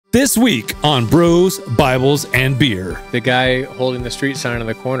This week on Bros, Bibles, and Beer. The guy holding the street sign on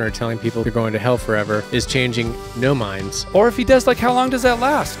the corner telling people they're going to hell forever is changing no minds. Or if he does, like, how long does that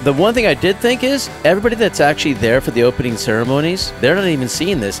last? The one thing I did think is, everybody that's actually there for the opening ceremonies, they're not even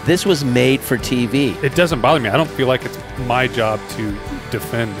seeing this. This was made for TV. It doesn't bother me. I don't feel like it's my job to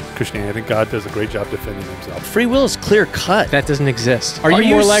defend Christianity. I think God does a great job defending himself. Free will is clear cut. That doesn't exist. Are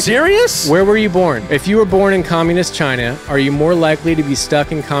you serious? Where were you born? If you were born in communist China, are you more likely to be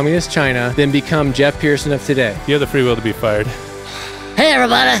stuck in communist China than become Jeff Pearson of today? You have the free will to be fired. Hey,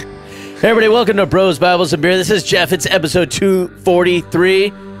 everybody. Hey, everybody. Welcome to Bros, Bibles, and Beer. This is Jeff. It's episode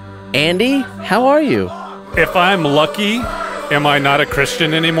 243. Andy, how are you? If I'm lucky, am I not a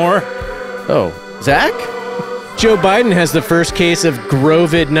Christian anymore? Oh, Zach? Joe Biden has the first case of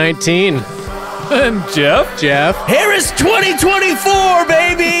Grovid-19. And Jeff? Here is 2024,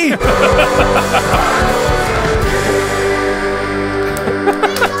 baby!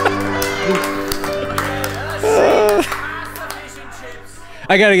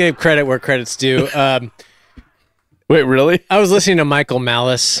 I gotta give credit where credit's due. Wait, really? I was listening to Michael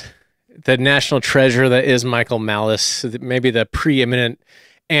Malice, the national treasure that is Michael Malice, maybe the preeminent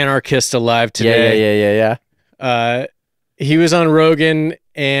anarchist alive today. Yeah. He was on Rogan,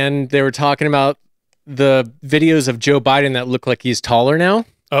 and they were talking about the videos of Joe Biden that look like he's taller now.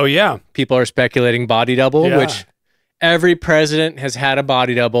 Oh, yeah. People are speculating body double, Yeah. which every president has had a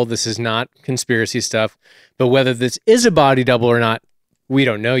body double. This is not conspiracy stuff. But whether this is a body double or not, we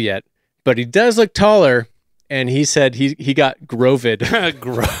don't know yet. But he does look taller, and he said he got Grovid,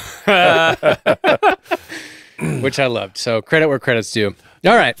 which I loved. So credit where credit's due.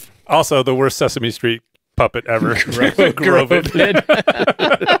 All right. Also, the worst Sesame Street puppet ever. Grovid.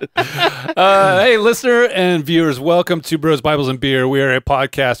 Hey, listener and viewers, welcome to Bros, Bibles, and Beer. We are a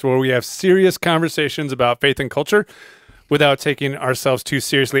podcast where we have serious conversations about faith and culture without taking ourselves too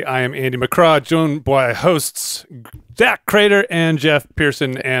seriously. I am Andy McCraw, joined by hosts Zach Crater and Jeff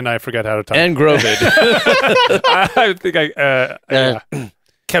Pearson, and I forgot how to talk. And Grovid. I think I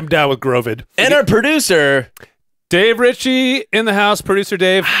kept down with Grovid. And our producer... Dave Ritchie in the house, producer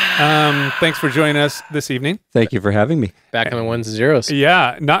Dave. Thanks for joining us this evening. Thank you for having me. Back on the ones and zeros.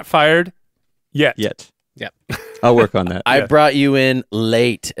 Yeah, not fired yet. Yep. I'll work on that. I brought you in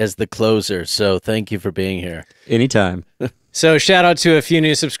late as the closer, so thank you for being here. Anytime. So shout out to a few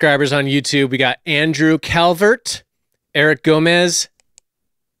new subscribers on YouTube. We got Andrew Calvert, Eric Gomez,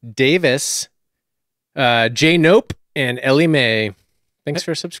 Davis, Jay Nope, and Ellie Mae. Thanks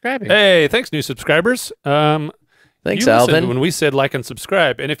for subscribing. Hey, thanks, new subscribers. Thanks, you listened Alvin. when we said like and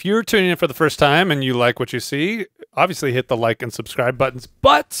subscribe. And if you're tuning in for the first time and you like what you see, obviously hit the like and subscribe buttons.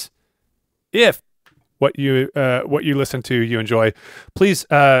 But if what you listen to you enjoy, please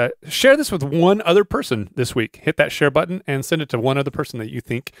share this with one other person this week. Hit that share button and send it to one other person that you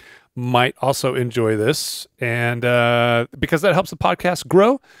think might also enjoy this. And because that helps the podcast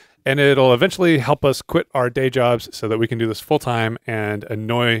grow, and it'll eventually help us quit our day jobs so that we can do this full time and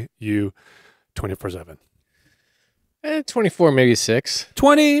annoy you 24/7. 24, maybe 6.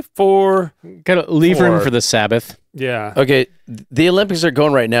 24. Gotta leave room for the Sabbath. Yeah. Okay, the Olympics are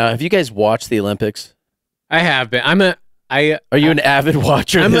going right now. Have you guys watched the Olympics? I have been. Are you an avid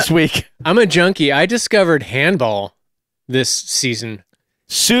watcher this week? I'm a junkie. I discovered handball this season.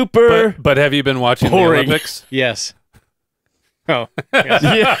 Super But have you been watching boring. the Olympics? Yes. Oh. Yes.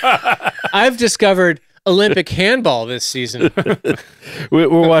 Yeah. I've discovered Olympic handball this season. We're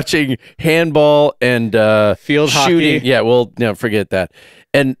watching handball and Field shooting. hockey. Yeah, well, no, forget that.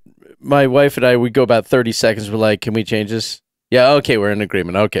 And my wife and I, we go about 30 seconds. We're like, can we change this? Yeah, okay, we're in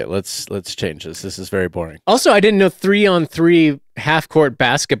agreement. Okay, let's change this. This is very boring. Also, I didn't know 3-on-3 half-court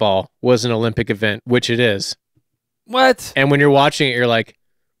basketball was an Olympic event, which it is. What? And when you're watching it, you're like,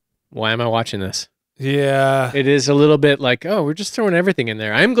 why am I watching this? Yeah. It is a little bit like, oh, we're just throwing everything in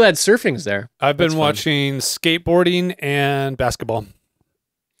there. I'm glad surfing's there. I've been That's fun. watching skateboarding and basketball.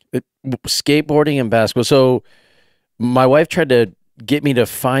 Skateboarding and basketball. So my wife tried to get me to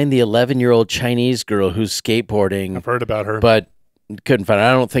find the 11-year-old Chinese girl who's skateboarding. I've heard about her. But couldn't find it.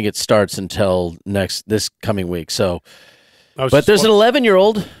 I don't think it starts until this coming week. So, but there's an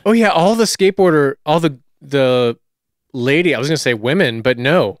 11-year-old. Oh yeah, all the lady. I was gonna say women, but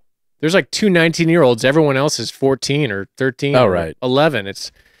no. There's like 2 19-year-olds. Everyone else is 14 or 13. Oh, or right. 11.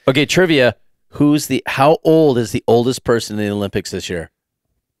 It's Okay, trivia. How old is the oldest person in the Olympics this year?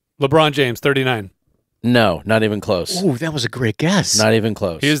 LeBron James, 39. No, not even close. oh, that was a great guess. Not even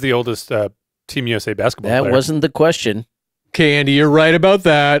close. He is the oldest Team USA basketball That player. wasn't the question. Okay, Andy, you're right about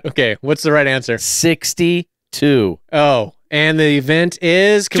that. Okay, what's the right answer? 62. Oh, and the event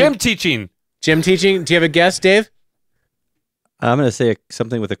is Gym teaching. Gym teaching. Do you have a guess, Dave? I'm going to say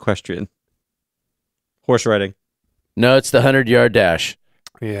something with equestrian. Horse riding. No, it's the 100-yard dash.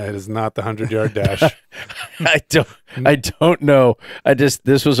 Yeah, it is not the 100-yard dash. I don't know.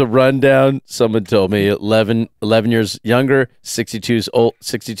 This was a rundown. Someone told me 11 years younger, 62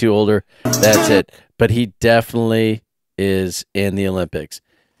 older. That's it. But he definitely is in the Olympics.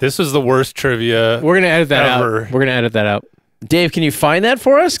 This is the worst trivia. We're gonna edit that ever. out. We're gonna edit that out. Dave, can you find that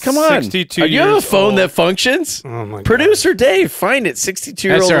for us? Come on. 62 You have a years phone old. that functions? Oh my Producer Dave, find it.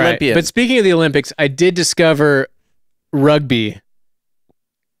 62-year-old That's all right. Olympian. But speaking of the Olympics, I did discover rugby,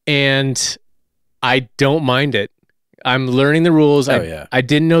 and I don't mind it. I'm learning the rules. Yeah. I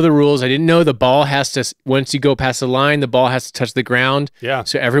didn't know the rules. I didn't know the ball has to, once you go past the line, the ball has to touch the ground. Yeah.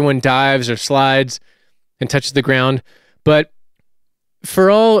 So everyone dives or slides and touches the ground. But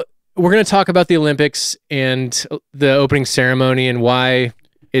we're going to talk about the Olympics and the opening ceremony and why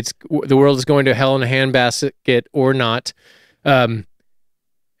the world is going to hell in a handbasket or not. And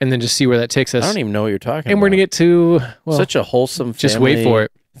then just see where that takes us. I don't even know what you're talking about. And we're going to get to, well, such a wholesome just wait family for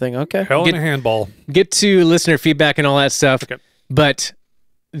it. thing. Okay. Hell in a handball. Get to listener feedback and all that stuff. Okay. But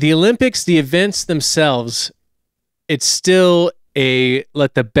the Olympics, the events themselves, it's still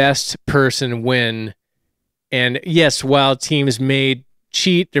let the best person win. And yes, while teams may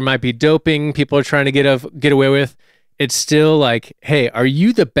cheat, there might be doping people are trying to get away with, it's still like, hey, are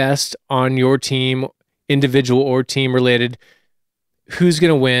you the best on your team, individual or team related? Who's going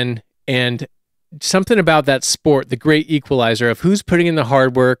to win? And something about that sport, the great equalizer of who's putting in the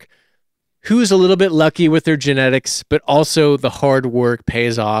hard work, who's a little bit lucky with their genetics, but also the hard work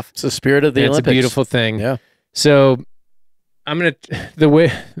pays off. It's the spirit of the And Olympics. it's a beautiful thing. Yeah. So the way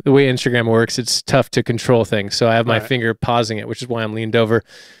Instagram works, it's tough to control things. So I have my Right. finger pausing it, which is why I'm leaned over.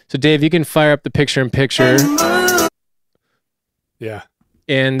 So Dave, you can fire up the picture-in-picture. Yeah.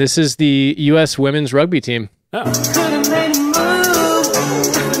 And this is the U.S. women's rugby team.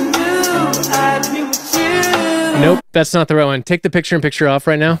 Nope, that's not the right one. Take the picture-in-picture off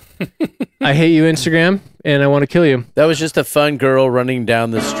right now. I hate you, Instagram, and I want to kill you. That was just a fun girl running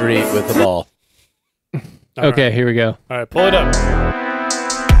down the street with the ball. All Okay, right. here we go. All right, pull it up.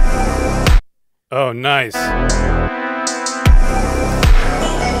 Oh, nice.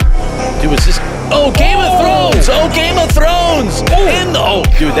 Dude, was this... Oh, Game of Thrones! Oh, Game of Thrones!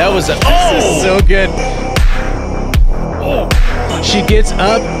 Dude, that was a... This is so good. She gets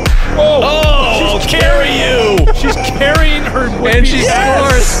up Oh, carry you! She's carrying her and she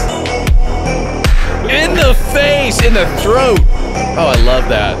scores. In the face, in the throat. Oh, I love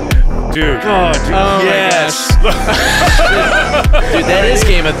that. Dude. Oh Yes. Dude, that is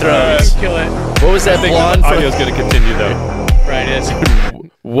Game of Thrones. Kill it. What was that I think blonde the from... audio's going to continue, though. Right, it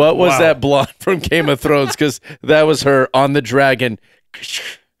is. What was Wow. that blonde from Game of Thrones? Because that was her on the dragon,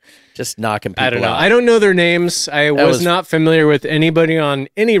 just knocking people I don't know. out. I don't know their names. I was was- not familiar with anybody on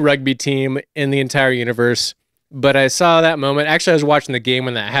any rugby team in the entire universe, but I saw that moment. Actually, I was watching the game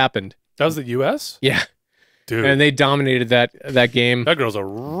when that happened. That was the U.S.? Yeah, Dude. and they dominated that game. That girl's a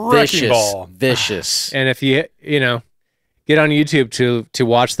wrecking ball. Vicious. And if you get on YouTube to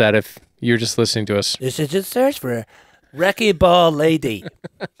watch that, if you're just listening to us, This is just search for Wrecking Ball Lady.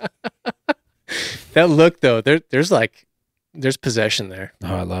 that look though, there's possession there,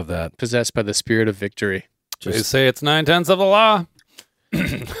 Oh, I love that. possessed by the spirit of victory. They say it's 9/10 of the law.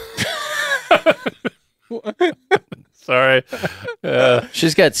 Sorry.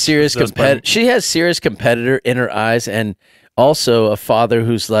 She's got serious That's fun. She has serious competitor in her eyes, and also a father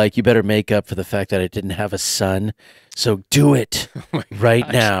who's like, "You better make up for the fact that I didn't have a son, so do it right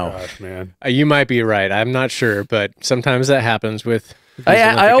now." Gosh, man. You might be right. I'm not sure, but sometimes that happens with. these I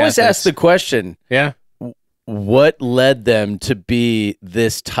Olympic always ask athletes. the question: Yeah. what led them to be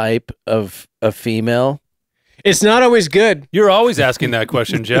this type of a female? It's not always good You're always asking that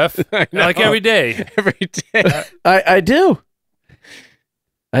question, Jeff. I know. Like every day. every day. I do.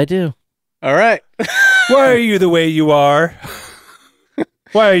 I do. All right. Why are you the way you are?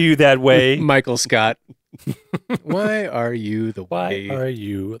 Why are you that way? Michael Scott. Why are you the Why way are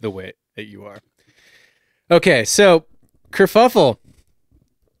you? the way that you are? Okay, so kerfuffle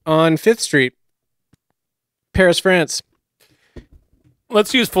on 5th Street, Paris, France.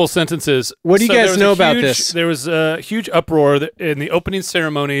 Let's use full sentences. What do you there guys was know a about huge- this? There was a huge uproar in the opening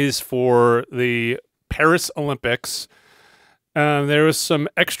ceremonies for the Paris Olympics. There was some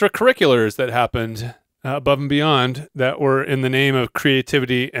extracurriculars that happened above and beyond that were in the name of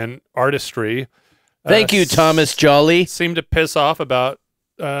creativity and artistry. Thank you, Thomas Jolly. Seemed to piss off about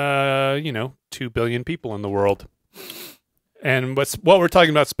 2 billion people in the world. And what we're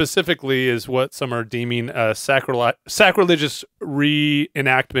talking about specifically is what some are deeming a sacrilegious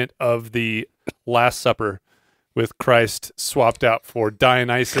reenactment of the Last Supper, with Christ swapped out for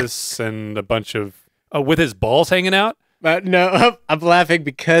Dionysus and a bunch of with his balls hanging out. No, I'm laughing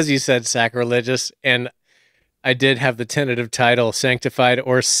because you said sacrilegious, and I did have the tentative title sanctified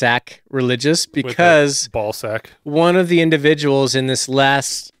or sacrilegious because ball sack. One of the individuals in this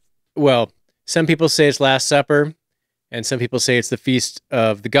some people say it's Last Supper, and some people say it's the Feast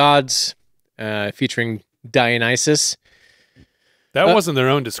of the Gods, featuring Dionysus. That wasn't their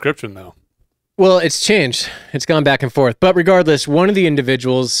own description, though. Well, it's changed. It's gone back and forth. But regardless, one of the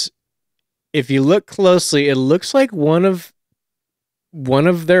individuals, if you look closely, it looks like one of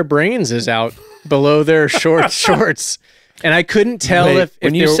their brains is out below their shorts. And I couldn't tell if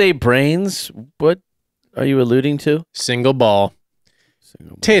when you say brains, what are you alluding to? Single ball.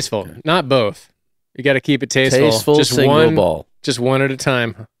 Tasteful, okay. Not both. You got to keep it tasteful. Tasteful, just single ball. Just one at a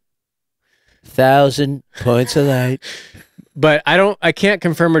time. 1,000 points of light. But I can't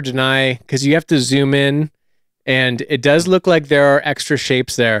confirm or deny because you have to zoom in, and it does look like there are extra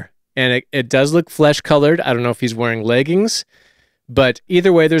shapes there, and it does look flesh colored. I don't know if he's wearing leggings, but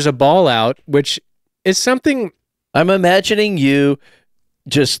either way, there's a ball out, which is something. I'm imagining you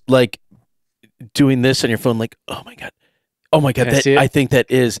just like doing this on your phone, like, oh my god, I think that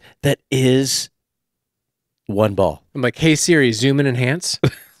is one ball. I'm like, hey Siri, zoom and enhance.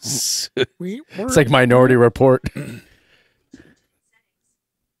 It's like Minority Report.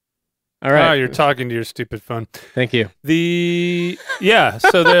 All right. Oh, you're talking to your stupid phone. Thank you.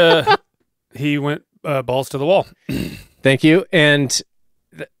 So he went balls to the wall. Thank you. And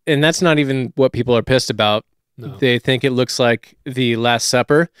that's not even what people are pissed about. No. They think it looks like the Last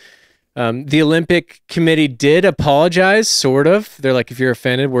Supper. The Olympic Committee did apologize, sort of. They're like, if you're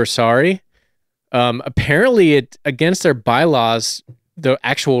offended, we're sorry. Apparently, it against their bylaws, the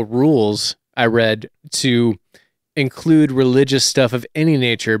actual rules I read to include religious stuff of any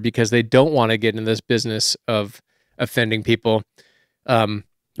nature because they don't want to get in this business of offending people. That's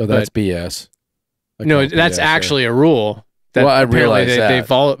BS. No, that's actually a rule that I realize they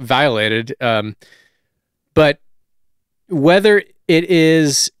violated. But whether it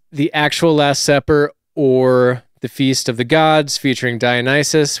is the actual Last Supper or the Feast of the Gods featuring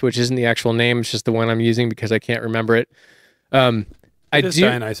Dionysus, which isn't the actual name, it's just the one I'm using because I can't remember it.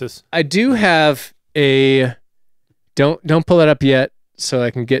 Dionysus. I do have a... Don't pull it up yet, so I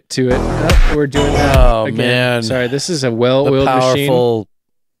can get to it. Oh, we're doing that again. Man! Sorry, this is a well-oiled machine. Powerful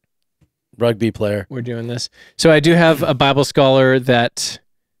rugby player. We're doing this. So I do have a Bible scholar that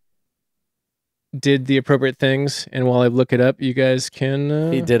did the appropriate things, and while I look it up, you guys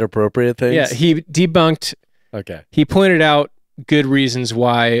can. He did appropriate things. Yeah, he debunked. Okay. He pointed out good reasons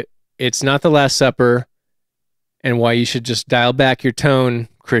why it's not the Last Supper, and why you should just dial back your tone,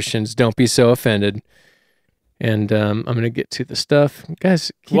 Christians. Don't be so offended. And I'm going to get to the stuff,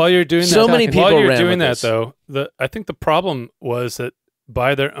 guys. While you're doing that, so many people while you're ran doing with that, this. though, I think the problem was that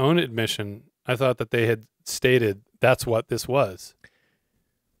by their own admission, I thought that they had stated that's what this was.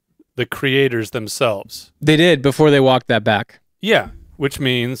 The creators themselves. They did before they walked that back. Yeah, which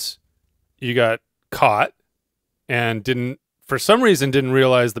means you got caught and for some reason didn't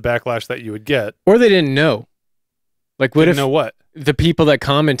realize the backlash that you would get, or they didn't know. Like, what didn't if know what? The people that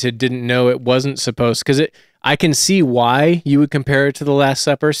commented didn't know it wasn't supposed, because I can see why you would compare it to the Last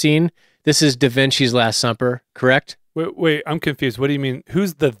Supper scene. This is Da Vinci's Last Supper, correct? Wait, I'm confused. What do you mean?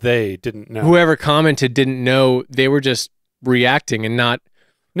 Who's the they didn't know? Whoever commented didn't know. They were just reacting and not.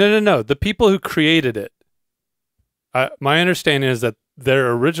 No. The people who created it. My understanding is that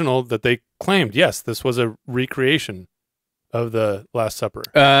their original, that they claimed, yes, this was a recreation of the Last Supper.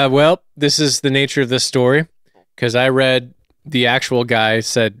 Well, this is the nature of this story, because I read the actual guy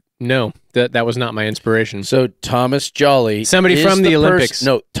said, no, that was not my inspiration. So Thomas Jolly, somebody from the Olympics.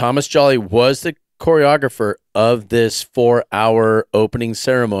 Thomas Jolly was the choreographer of this 4-hour opening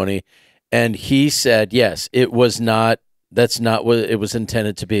ceremony, and he said, yes, it was not. That's not what it was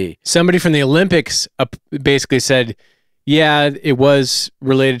intended to be. Somebody from the Olympics basically said, yeah, it was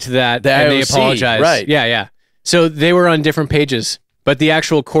related to that, and they apologized. Right? Yeah. So they were on different pages. But the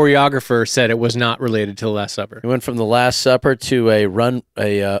actual choreographer said it was not related to the Last Supper. He went from the Last Supper to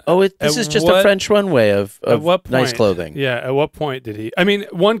this is just a French runway of nice clothing. Yeah, at what point did he? I mean,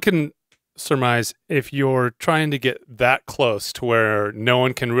 one can surmise if you're trying to get that close to where no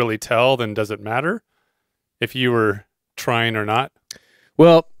one can really tell, then does it matter if you were trying or not?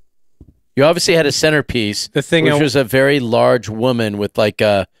 Well, you obviously had a centerpiece, which was a very large woman with like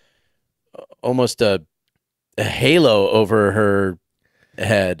almost a halo over her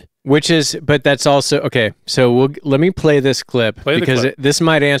head, but that's also okay. So let me play this clip because this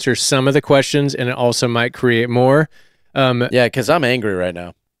might answer some of the questions, and it also might create more. Yeah, because I'm angry right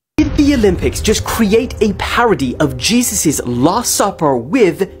now. the Olympics just create a parody of Jesus' Last Supper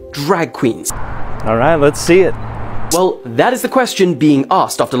with drag queens? All right, let's see it. Well, that is the question being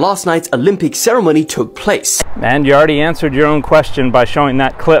asked after last night's Olympic ceremony took place. And you already answered your own question by showing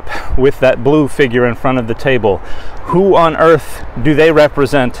that clip with that blue figure in front of the table. Who on earth do they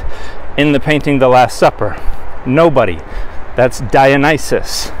represent in the painting The Last Supper? Nobody. That's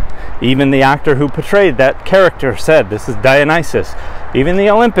Dionysus. Even the actor who portrayed that character said, this is Dionysus. Even the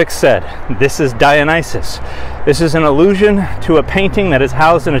Olympics said, this is Dionysus. This is an allusion to a painting that is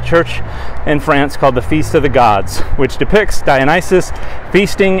housed in a church in France called the Feast of the Gods, which depicts Dionysus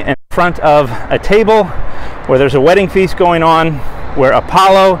feasting in front of a table where there's a wedding feast going on, where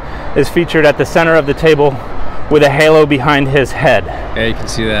Apollo is featured at the center of the table with a halo behind his head. Yeah, you can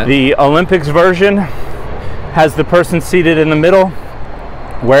see that. The Olympics version has the person seated in the middle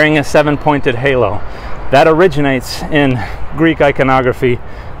wearing a 7-pointed halo. That originates in Greek iconography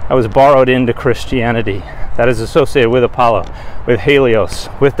that was borrowed into Christianity. That is associated with Apollo, with Helios,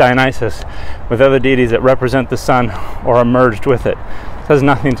 with Dionysus, with other deities that represent the sun or are merged with it. It has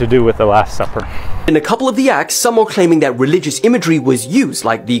nothing to do with the Last Supper. In a couple of the acts, some are claiming that religious imagery was used,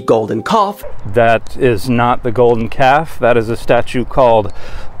 like the golden calf. That is not the golden calf. That is a statue called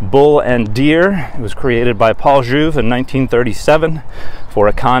Bull and Deer. It was created by Paul Jouve in 1937 for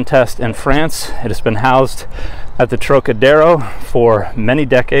a contest in France. It has been housed at the Trocadero for many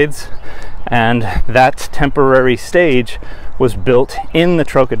decades, and that temporary stage was built in the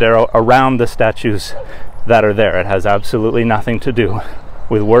Trocadero around the statues that are there. It has absolutely nothing to do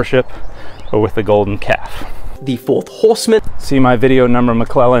with worship or with the golden calf. The fourth horseman. See my video number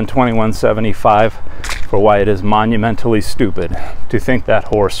McClellan 2175 for why it is monumentally stupid to think that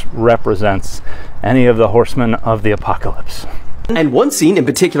horse represents any of the horsemen of the apocalypse. And one scene in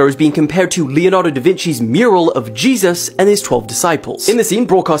particular is being compared to Leonardo da Vinci's mural of Jesus and his 12 disciples. In the scene,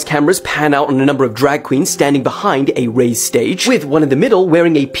 broadcast cameras pan out on a number of drag queens standing behind a raised stage, with one in the middle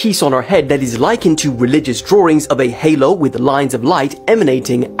wearing a piece on her head that is likened to religious drawings of a halo with lines of light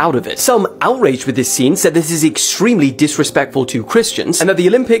emanating out of it. Some outraged with this scene said this is extremely disrespectful to Christians, and that the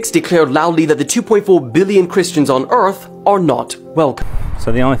Olympics declared loudly that the 2.4 billion Christians on Earth are not welcome.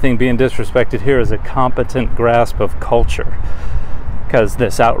 So the only thing being disrespected here is a competent grasp of culture, because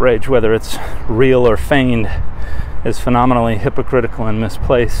this outrage, whether it's real or feigned, is phenomenally hypocritical and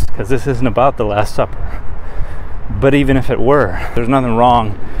misplaced, because this isn't about the Last Supper. But even if it were, there's nothing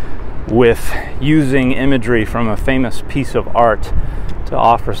wrong with using imagery from a famous piece of art to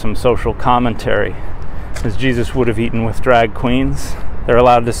offer some social commentary. As Jesus would have eaten with drag queens, they're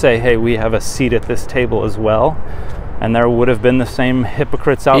allowed to say, hey, we have a seat at this table as well. And there would have been the same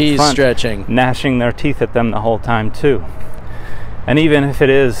hypocrites out front stretching, gnashing their teeth at them the whole time too. And even if it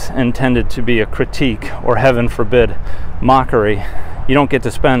is intended to be a critique or, heaven forbid, mockery, you don't get to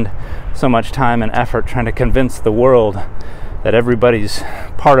spend so much time and effort trying to convince the world that everybody's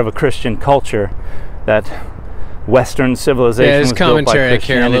part of a Christian culture, that Western civilization was built by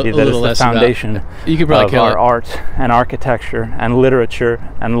Christianity, that is the foundation of our art and architecture and literature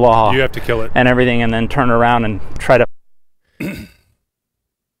and law. You have to kill it. And everything, and then turn around and try to...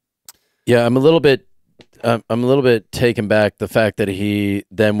 Yeah, I'm a little bit taken back the fact that he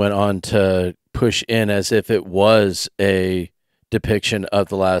then went on to push in as if it was a depiction of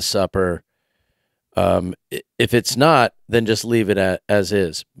the Last Supper. If it's not, then just leave it as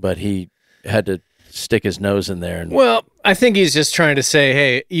is. But he had to stick his nose in there. And well, I think he's just trying to say,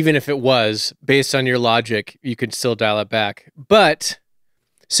 hey, even if it was, based on your logic, you could still dial it back. But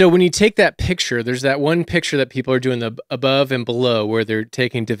so when you take that picture, there's that one picture that people are doing the above and below where they're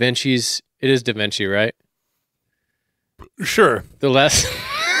taking Da Vinci's, it is Da Vinci, right? Sure. The last,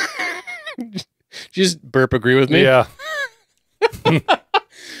 just burp agree with me? Yeah.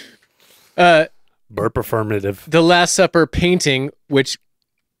 Burp affirmative. The Last Supper painting, which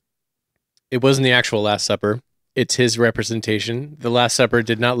it wasn't the actual Last Supper. It's his representation. The Last Supper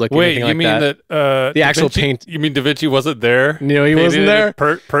did not look anything like that. Wait, you mean that the actual paint? You mean Da Vinci wasn't there? No, he wasn't there.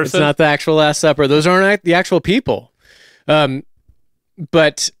 Person? It's not the actual Last Supper. Those aren't the actual people.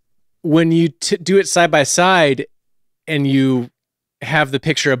 But when you do it side by side, and you have the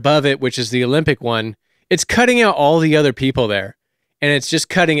picture above it, which is the Olympic one, it's cutting out all the other people there. And it's just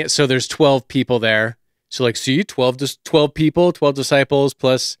cutting it so there's 12 people there. So like, see, 12 people, 12 disciples,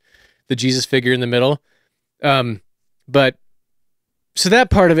 plus the Jesus figure in the middle. But so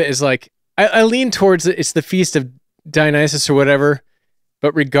that part of it is like, I lean towards it's the Feast of Dionysus or whatever.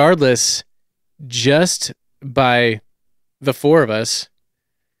 But regardless, just by the four of us,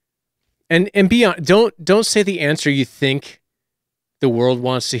 and be on, don't say the answer you think the world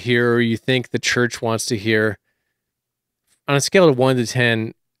wants to hear or you think the church wants to hear. On a scale of 1 to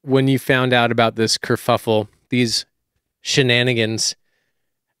 10, when you found out about this kerfuffle, these shenanigans,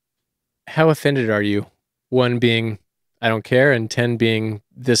 how offended are you? 1 being, I don't care, and 10 being,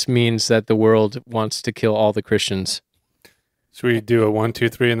 this means that the world wants to kill all the Christians. Should we do a 1, 2,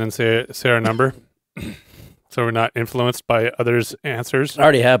 3, and then say our number, so we're not influenced by others' answers? I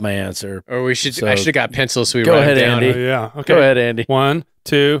already have my answer. Or we should. So- I should have got pencils so we Go write ahead, it down. Andy. Yeah. Okay. Go ahead, Andy. 1,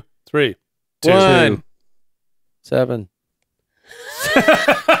 2, 3. 2. 1. 7.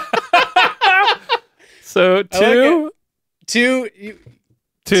 So 2, 2.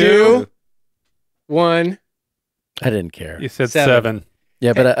 2. 1. I didn't care. You said 7. 7.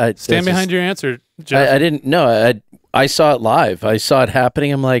 Yeah, but I Stand behind your answer, Jeff. I didn't know. I saw it live. I saw it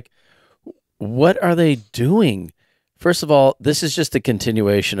happening. I'm like, what are they doing? First of all, this is just a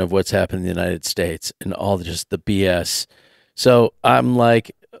continuation of what's happened in the United States and all just the BS. So I'm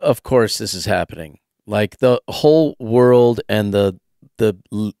like, of course this is happening. Like the whole world and the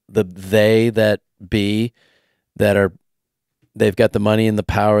they that be that are, they've got the money and the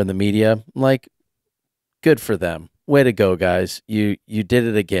power and the media. I'm like, good for them. Way to go, guys. You did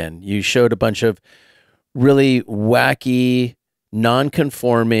it again. You showed a bunch of really wacky,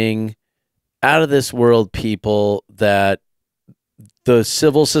 non-conforming, out of this world people that the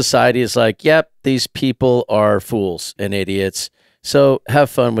civil society is like, yep, these people are fools and idiots. So have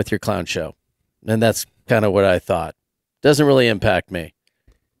fun with your clown show. And that's kind of what I thought. Doesn't really impact me.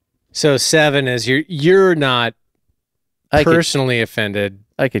 So 7 is you're not I personally offended,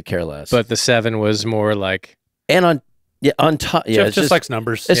 I could care less. but the 7 was more like, and on top, yeah, Jeff it's just likes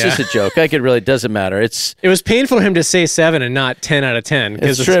numbers. it's Yeah. just a joke. I could really doesn't matter. It's it was painful for him to say 7 and not 10 out of 10.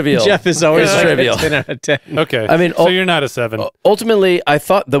 It's trivial. Jeff is always It's like trivial. 10 out of 10. Okay. I mean, so you're not a 7. ultimately, I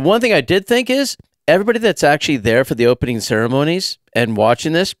thought the one thing I did think is everybody that's actually there for the opening ceremonies and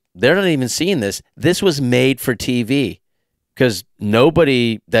watching this, they're not even seeing this. This was made for TV because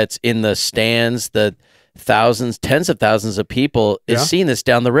nobody that's in the stands, the thousands, tens of thousands of people is Yeah. seeing this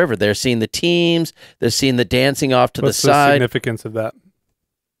down the river. They're seeing the teams. They're seeing the dancing off to What's the the side. significance of that?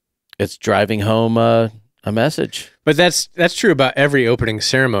 It's driving home a message. But that's true about every opening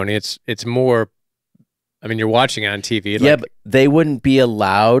ceremony. It's more, I mean, you're watching on TV. Yeah, like, but they wouldn't be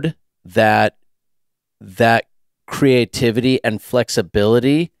allowed that creativity and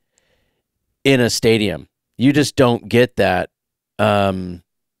flexibility in a stadium. You just don't get that.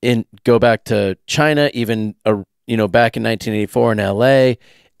 Go back to China, even back in 1984 in LA,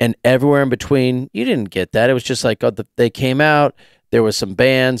 and everywhere in between. You didn't get that. It was just like they came out. There was some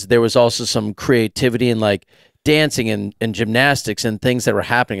bands. There was also some creativity and like dancing and gymnastics and things that were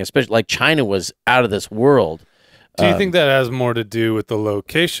happening. Especially like China was out of this world. Do you think that has more to do with the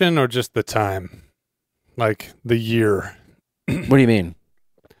location or just the time? Like the year? What do you mean?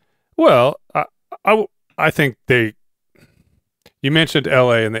 Well, I think you mentioned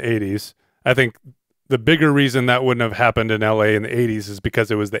LA in the 80s. I think the bigger reason that wouldn't have happened in LA in the 80s is because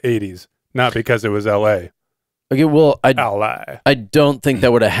it was the 80s, not because it was LA. Okay, well, LA. I don't think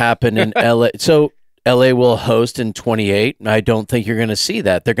that would have happened in LA. So LA will host in 28. I don't think you're going to see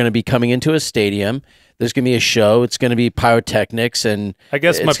that. They're going to be coming into a stadium. There's going to be a show. It's going to be pyrotechnics, and I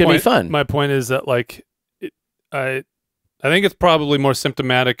guess it's going to be fun. My point is that I think it's probably more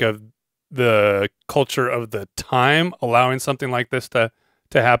symptomatic of the culture of the time allowing something like this to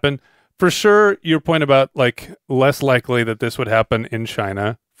happen. For sure, your point about like less likely that this would happen in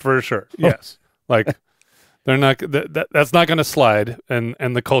China. For sure, yes. Like they're not that's not going to slide, and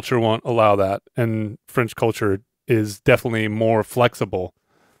the culture won't allow that. And French culture is definitely more flexible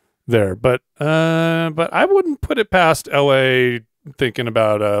there. But I wouldn't put it past LA thinking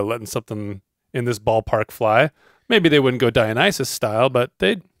about letting something in this ballpark fly. Maybe they wouldn't go Dionysus style, but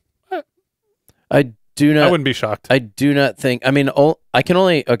they'd. I do not. I wouldn't be shocked. I do not think. I mean, I can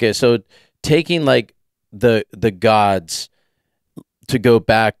only. Okay, so taking like the gods to go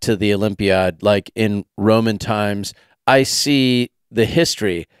back to the Olympiad, like in Roman times, I see the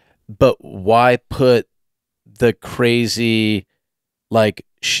history, but why put the crazy like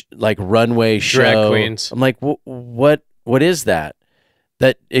runway show? Drag queens. I'm like, what is that?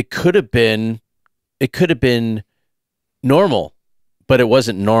 That it could have been normal, but it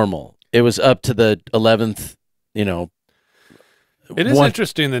wasn't normal. It was up to the 11th, It is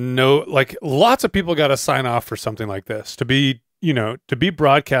interesting to know, like, lots of people got to sign off for something like this to be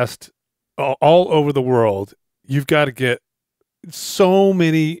broadcast all over the world. You've got to get so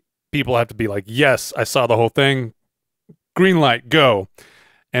many people have to be like, yes, I saw the whole thing. Green light, go.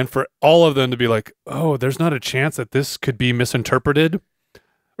 And for all of them to be like, oh, there's not a chance that this could be misinterpreted,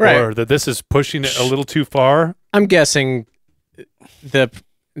 Right. or that this is pushing it a little too far. I'm guessing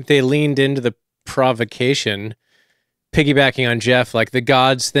they leaned into the provocation piggybacking on Jeff, like the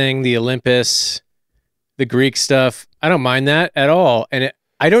gods thing, the Olympus, the Greek stuff, I don't mind that at all. And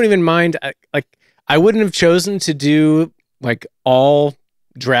I don't even mind, I wouldn't have chosen to do like all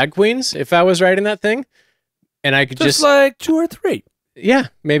drag queens if I was writing that thing. And I could just like 2 or 3. Yeah,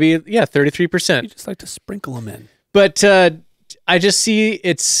 maybe, 33%. You just like to sprinkle them in. But I just see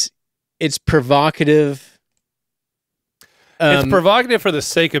it's provocative. It's provocative for the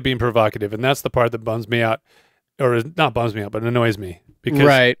sake of being provocative, and that's the part that bums me out, or not bums me out, but annoys me,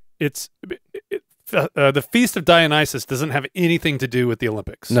 because the Feast of Dionysus doesn't have anything to do with the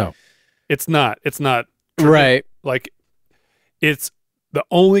Olympics. No, it's not. Right. Like, it's the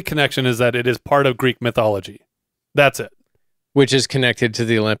only connection is that it is part of Greek mythology. That's it. Which is connected to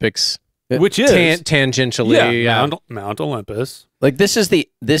the Olympics. Which is tangentially, Mount Olympus. like this is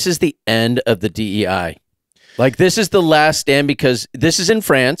the end of the DEI. Like this is the last stand, because this is in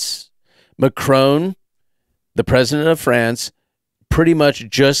France. Macron, the president of France, pretty much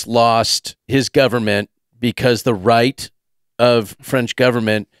just lost his government because the right of French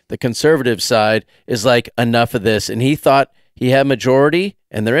government, the conservative side, is like, enough of this. And he thought he had majority,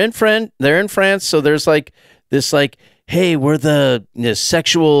 and they're in France, so there's like this like, hey, we're the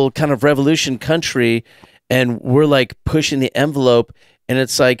sexual kind of revolution country, and we're like pushing the envelope, and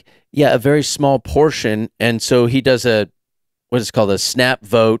it's like, yeah, a very small portion. And so he does what is called a snap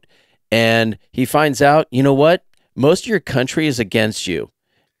vote, and he finds out, you know what? Most of your country is against you.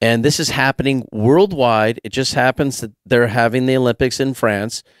 And this is happening worldwide. It just happens that they're having the Olympics in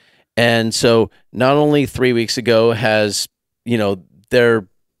France. And so not only 3 weeks ago has, their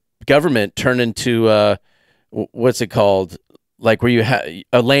government turned into what's it called? Like where you have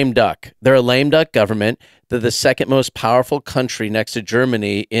a lame duck. They're a lame duck government. They're the second most powerful country next to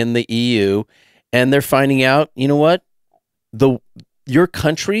Germany in the EU. And they're finding out, you know what? Your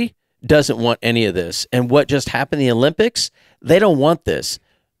country doesn't want any of this. And what just happened in the Olympics, they don't want this.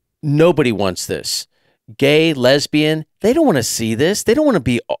 Nobody wants this. Gay, lesbian, they don't want to see this. They don't want to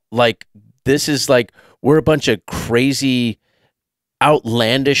be like, this is like, we're a bunch of crazy,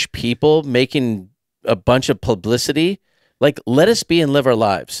 outlandish people making a bunch of publicity. Like, let us be and live our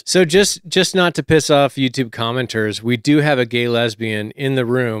lives. So just not to piss off YouTube commenters, we do have a gay lesbian in the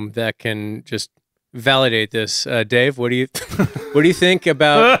room that can just validate this. Dave, what do you think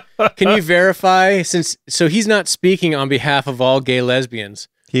about? Can you verify? So he's not speaking on behalf of all gay lesbians.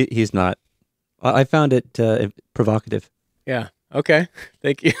 He's not. I found it provocative. Yeah. Okay.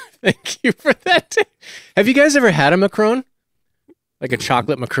 Thank you. Thank you for that. Have you guys ever had a Macron? Like a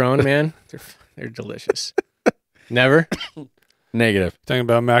chocolate Macron, man? They're delicious. Never? Negative. Talking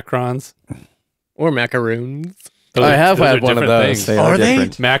about macarons or macaroons. I have had one of those. Are they?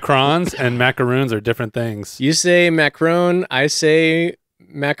 Macarons and macaroons are different things. You say Macron, I say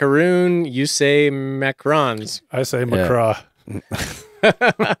macaroon, you say macarons. I say macra.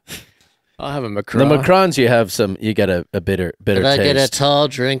 I'll have a macron. The macrons, you get a bitter Could I taste. get a tall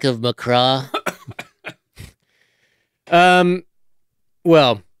drink of macra?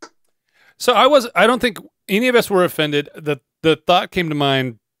 Well, so I don't think any of us were offended. The thought came to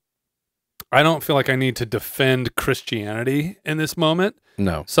mind, I don't feel like I need to defend Christianity in this moment.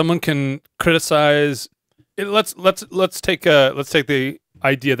 No. Someone can criticize it. Let's take the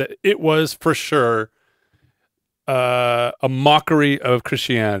idea that it was for sure a mockery of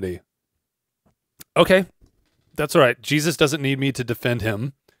Christianity. Okay, that's all right. Jesus doesn't need me to defend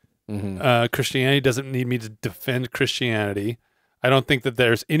him. Mm-hmm. Christianity doesn't need me to defend Christianity. I don't think that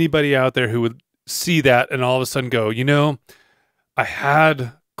there's anybody out there who would see that and all of a sudden go, I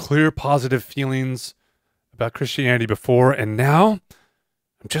had clear positive feelings about Christianity before, and now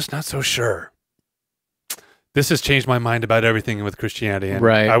I'm just not so sure. This has changed my mind about everything with Christianity. And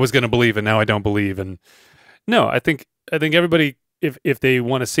right. I was going to believe, and now I don't believe. And no, I think everybody, if they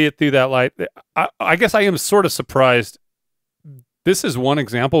want to see it through that light, I guess I am sort of surprised. This is one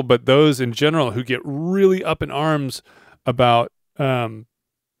example, but those in general who get really up in arms about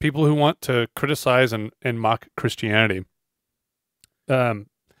people who want to criticize and mock Christianity.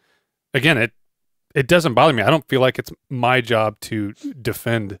 Again, it doesn't bother me. I don't feel like it's my job to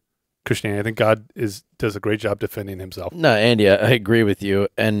defend Christianity. I think God does a great job defending himself. No, Andy, I agree with you.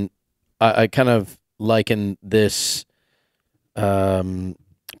 And I kind of liken this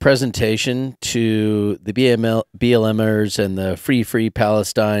presentation to the BLMers and the Free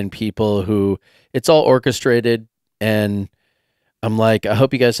Palestine people who it's all orchestrated. And I'm like, I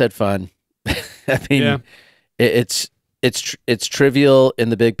hope you guys had fun. I mean, yeah. It's trivial in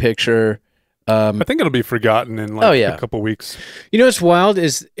the big picture. I think it'll be forgotten in a couple weeks. You know what's wild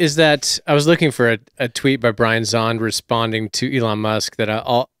is that I was looking for a tweet by Brian Zahnd responding to Elon Musk that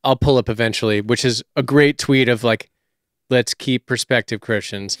I'll pull up eventually, which is a great tweet of like, let's keep perspective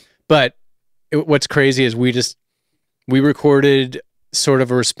Christians. But what's crazy is we recorded sort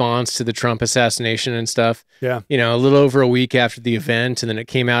of a response to the Trump assassination and stuff. Yeah. You know, a little over a week after the event, and then it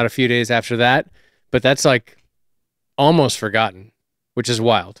came out a few days after that. But that's like almost forgotten, which is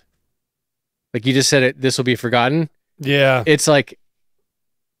wild. Like you just said it, this will be forgotten. Yeah. It's like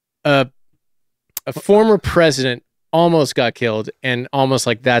a former president almost got killed, and almost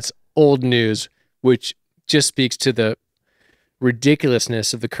like that's old news, which just speaks to the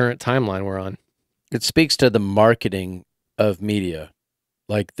ridiculousness of the current timeline we're on. It speaks to the marketing of media.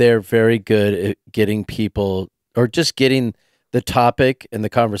 Like they're very good at getting people, or just getting the topic and the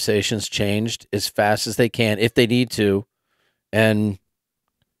conversations changed as fast as they can if they need to. And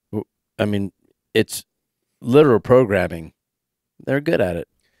I mean, it's literal programming. They're good at it.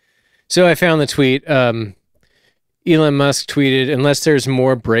 So I found the tweet. Elon Musk tweeted, "Unless there's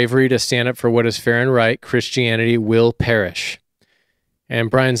more bravery to stand up for what is fair and right, Christianity will perish." And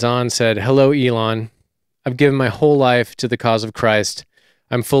Brian Zahn said, "Hello, Elon. I've given my whole life to the cause of Christ.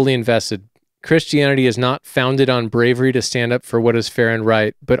 I'm fully invested. Christianity is not founded on bravery to stand up for what is fair and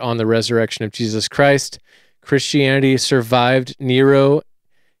right, but on the resurrection of Jesus Christ. Christianity survived Nero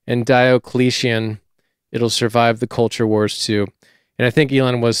and Diocletian. It'll survive the culture wars too." And I think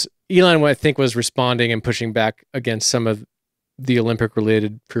Elon, I think, was responding and pushing back against some of the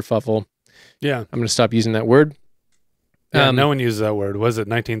Olympic-related kerfuffle. Yeah. I'm going to stop using that word. Yeah, no one uses that word. Was it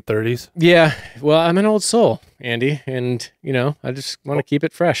 1930s? Yeah. Well, I'm an old soul, Andy, and you know, I just want to keep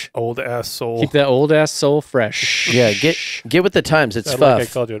it fresh. Old ass soul. Keep that old ass soul fresh. Yeah, get with the times. It's I fuff. like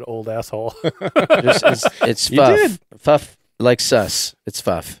I called you an old asshole. It's You fuff. did. Fuff like sus. It's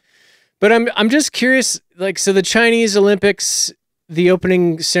fuff. But I'm just curious, like, so the Chinese Olympics, the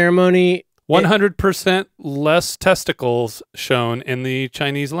opening ceremony, 100% less testicles shown in the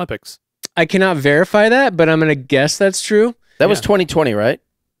Chinese Olympics. I cannot verify that, but I'm going to guess that's true. That was 2020, right?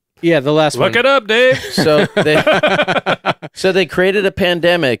 Yeah, the last one. Look it up, Dave. So they created a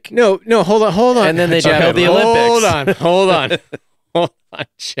pandemic. No, hold on. And then they Jeff, held the Olympics. Hold on,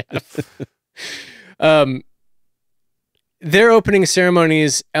 Jeff. Their opening ceremony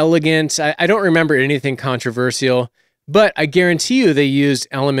is elegant. I don't remember anything controversial, but I guarantee you they used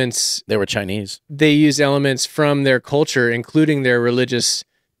elements. They were Chinese. They used elements from their culture, including their religious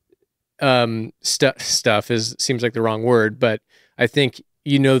stuff. Seems like the wrong word, but I think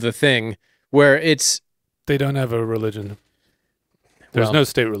you know the thing where it's. They don't have a religion. There's no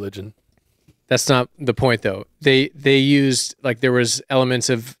state religion. That's not the point, though. They used, like, there was elements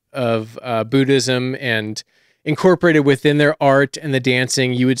of Buddhism, and incorporated within their art and the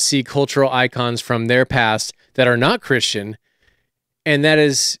dancing, you would see cultural icons from their past that are not Christian, and that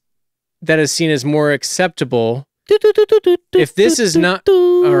is seen as more acceptable. If this is not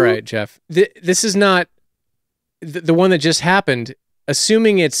all right, Jeff, this is not the one that just happened.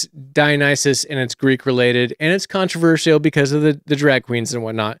 Assuming it's Dionysus and it's Greek related and it's controversial because of the drag queens and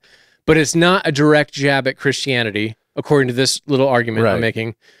whatnot, but it's not a direct jab at Christianity, according to this little argument I'm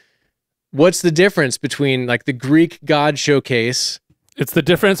making. What's the difference between, like, the Greek god showcase? It's the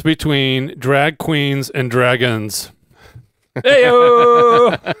difference between drag queens and dragons.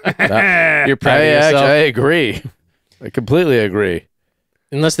 Hey-o! You're proud of yourself. I agree. I completely agree.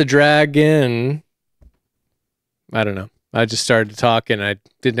 Unless the dragon, I don't know. I just started to talk and I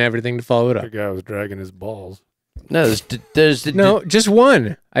didn't have anything to follow it up. The guy was dragging his balls. No, there's no, just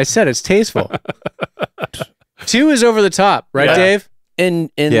one. I said it's tasteful. 2 is over the top, right, Dave? In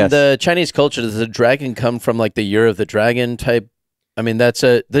the Chinese culture, does the dragon come from, like, the Year of the Dragon type? I mean,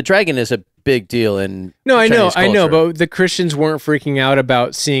 the dragon is a big deal in Chinese I know, culture. but the Christians weren't freaking out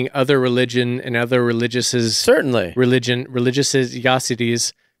about seeing other religion and other religiosities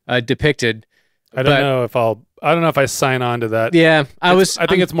depicted. I don't know if I sign on to that. Yeah, I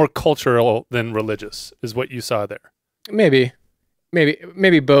think it's more cultural than religious, is what you saw there. Maybe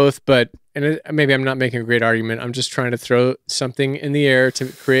both, but maybe I'm not making a great argument. I'm just trying to throw something in the air to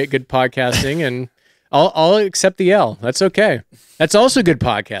create good podcasting, and I'll accept the L. That's okay. That's also good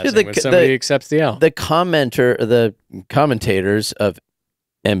podcasting when somebody accepts the L. The commentators of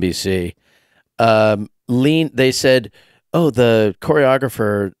NBC they said, "Oh, the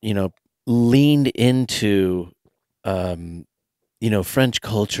choreographer, leaned into French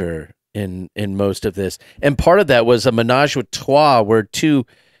culture in most of this, and part of that was a menage a trois where two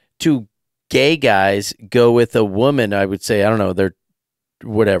gay guys go with a woman. I would say, I don't know, they're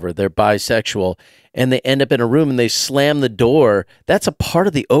bisexual, and they end up in a room and they slam the door. That's a part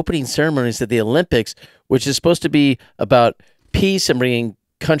of the opening ceremonies of the Olympics, which is supposed to be about peace and bringing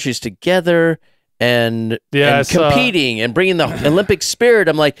countries together and competing and bringing the Olympic spirit.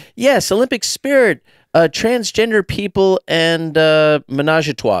 I'm like, yes, Olympic spirit. transgender people and menage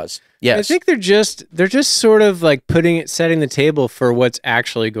a trois. Yes. I think they're just sort of like setting the table for what's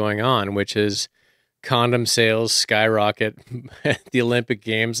actually going on, which is condom sales skyrocket at the Olympic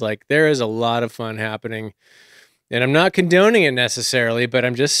Games. Like, there is a lot of fun happening, and I'm not condoning it necessarily, but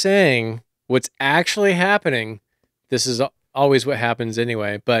I'm just saying what's actually happening. This is always what happens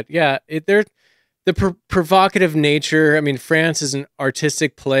anyway. But yeah, the provocative nature. I mean, France is an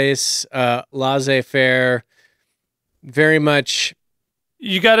artistic place, laissez-faire, very much.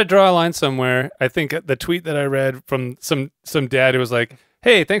 You got to draw a line somewhere. I think the tweet that I read from some dad who was like,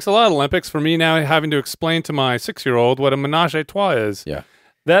 "Hey, thanks a lot, Olympics, for me now having to explain to my 6-year-old what a menage a trois is." Yeah.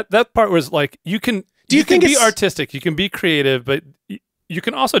 That part was like, you can be artistic, you can be creative, but you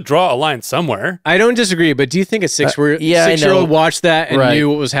can also draw a line somewhere. I don't disagree, but do you think a 6-year-old watched that and knew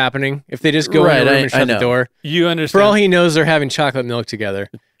what was happening? If they just go in the room and shut the door, you understand. For all he knows, they're having chocolate milk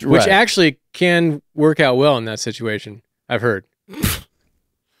together, which actually can work out well in that situation. I've heard.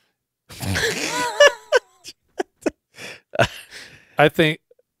 I think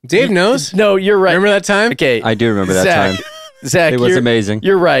Dave knows. No, you're right. Remember that time? Okay, I do remember that time. Zach, it was amazing.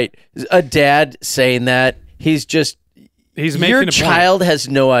 You're right. A dad saying that, he's making your child has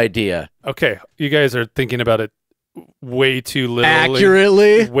no idea. Okay, you guys are thinking about it way too literally.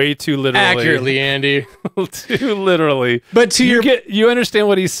 Accurately. Way too literally. Accurately, Andy. Too literally. But you understand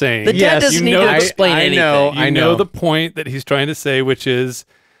what he's saying. The dad doesn't need to explain anything. I know the point that he's trying to say, which is,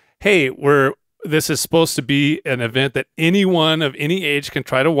 hey, this is supposed to be an event that anyone of any age can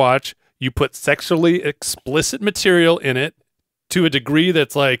try to watch. You put sexually explicit material in it to a degree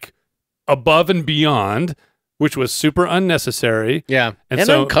that's like above and beyond, which was super unnecessary. Yeah. And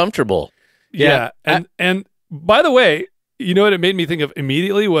so, uncomfortable. Yeah. And by the way, you know what it made me think of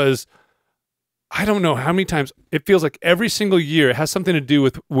immediately was, I don't know how many times, it feels like every single year it has something to do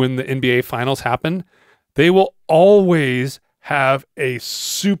with when the NBA finals happen. They will always have a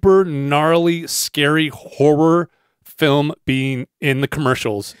super gnarly, scary horror film being in the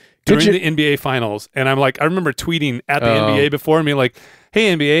commercials during the NBA finals. And I'm like, I remember tweeting at the NBA before and being like,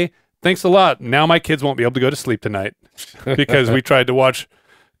 "Hey, NBA, thanks a lot. Now my kids won't be able to go to sleep tonight because we tried to watch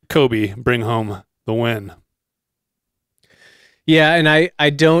Kobe bring home the win." Yeah, and I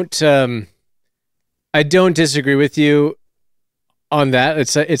don't disagree with you on that.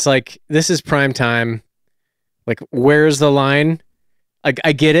 It's like, this is prime time. Like, where's the line? Like,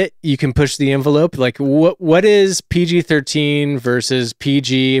 I get it. You can push the envelope. Like, what is PG-13 versus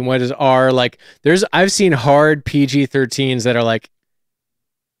PG, and what is R? Like, I've seen hard PG-13s that are like,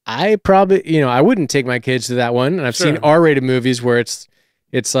 I probably, I wouldn't take my kids to that one. And I've seen R-rated movies where it's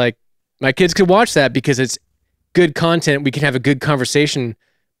like, my kids could watch that because it's good content. We can have a good conversation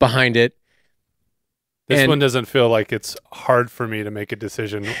behind it. This one doesn't feel like it's hard for me to make a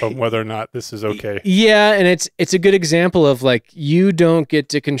decision of whether or not this is okay. Yeah, and it's a good example of, like, you don't get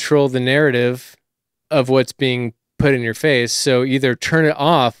to control the narrative of what's being put in your face. So either turn it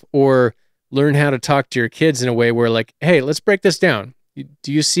off or learn how to talk to your kids in a way where, like, hey, let's break this down.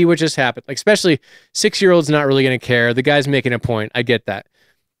 Do you see what just happened? Like, especially 6-year-olds not really going to care. The guy's making a point. I get that.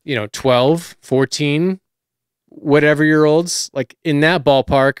 12, 14, whatever year olds, like in that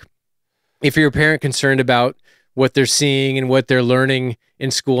ballpark, if you're a parent concerned about what they're seeing and what they're learning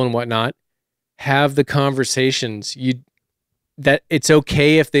in school and whatnot, have the conversations. That it's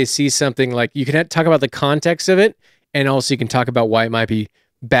okay if they see something, like, you can talk about the context of it, and also you can talk about why it might be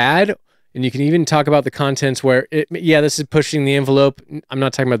bad, and you can even talk about the contents where this is pushing the envelope. I'm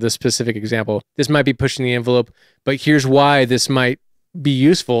not talking about this specific example. This might be pushing the envelope, but here's why this might be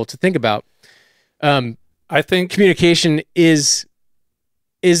useful to think about. I think communication is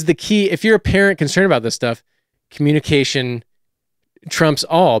the key. If you're a parent concerned about this stuff, communication trumps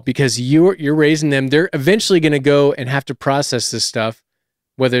all, because you're raising them. They're eventually going to go and have to process this stuff,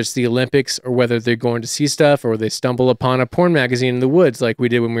 whether it's the Olympics or whether they're going to see stuff or they stumble upon a porn magazine in the woods like we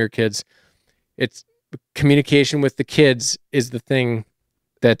did when we were kids. It's communication with the kids is the thing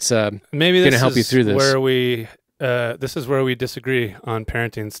that's maybe going to help you through this. This is where we disagree on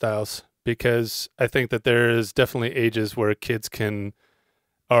parenting styles, because I think that there is definitely ages where kids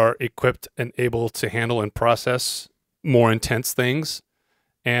are equipped and able to handle and process more intense things,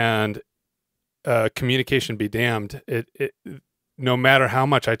 and communication be damned. No matter how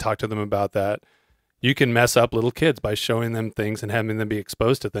much I talk to them about that, you can mess up little kids by showing them things and having them be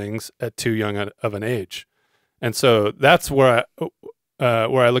exposed to things at too young of an age. And so that's where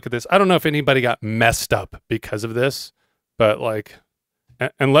I look at this. I don't know if anybody got messed up because of this, but like,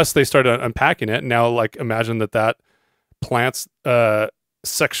 unless they started unpacking it, now, like, imagine that plants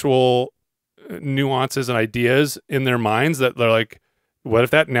sexual nuances and ideas in their minds that they're like, what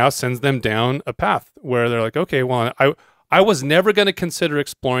if that now sends them down a path where they're like, okay, well, I was never going to consider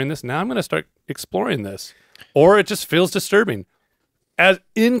exploring this. Now I'm going to start exploring this. Or it just feels disturbing. As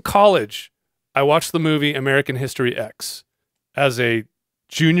in college, I watched the movie American History X as a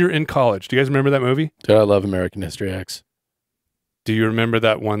junior in college. Do you guys remember that movie? Dude, I love American History X. Do you remember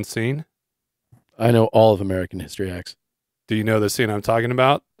that one scene? I know all of American History X. Do you know the scene I'm talking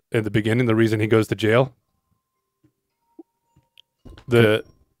about? At the beginning, the reason he goes to jail?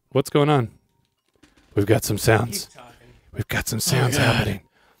 What's going on? We've got some sounds. We've got some sounds happening.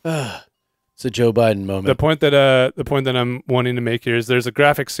 It's a Joe Biden moment. The point that I'm wanting to make here is there's a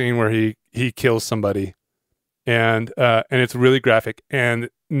graphic scene where he kills somebody, and it's really graphic. And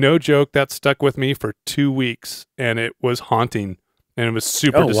no joke, that stuck with me for 2 weeks, and it was haunting, and it was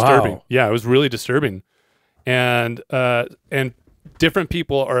super disturbing. Wow. Yeah, it was really disturbing, and different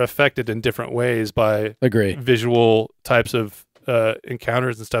people are affected in different ways by Agree. visual types of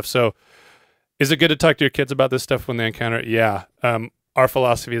encounters and stuff. So, is it good to talk to your kids about this stuff when they encounter it? Yeah. Our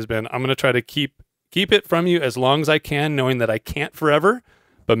philosophy has been, I'm going to try to keep it from you as long as I can, knowing that I can't forever.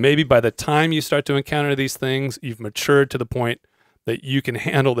 But maybe by the time you start to encounter these things, you've matured to the point that you can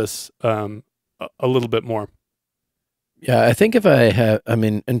handle this a little bit more. Yeah, I think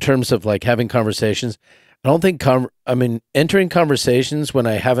in terms of like having conversations, I don't think, entering conversations when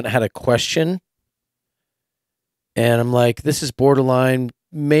I haven't had a question and I'm like, this is borderline,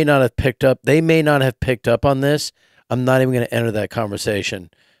 they may not have picked up on this. I'm not even going to enter that conversation,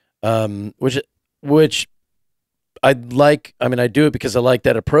 which I'd like. I mean, I do it because I like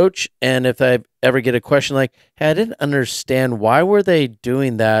that approach. And if I ever get a question like, hey, I didn't understand, why were they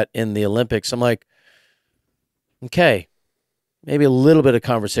doing that in the Olympics? I'm like, okay, maybe a little bit of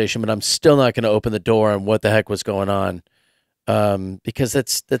conversation, but I'm still not going to open the door on what the heck was going on, because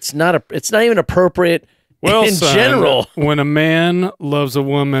it's not even appropriate. Well, in son, general, when a man loves a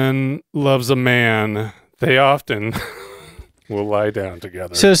woman, loves a man, they often will lie down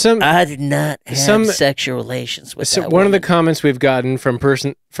together. So I did not have sexual relations with that one of the woman. comments we've gotten from a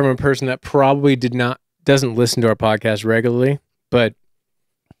person that probably doesn't listen to our podcast regularly, but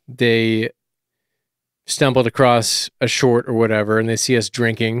they stumbled across a short or whatever, and they see us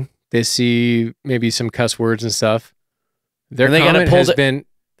drinking. They see maybe some cuss words and stuff. Their comment has been,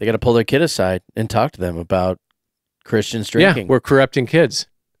 they got to pull their kid aside and talk to them about Christians drinking. yeah, we're corrupting kids.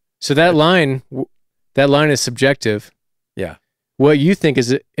 So that line is subjective. Yeah. What you think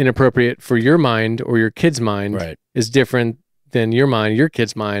is inappropriate for your mind or your kid's mind Right. is different than your mind, your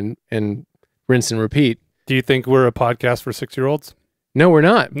kid's mind, and rinse and repeat. Do you think we're a podcast for 6-year-olds? No, we're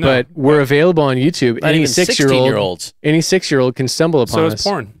not. No. But we're available on YouTube. Not Any even 6-year-olds. Any 6-year-old can stumble upon So us. it's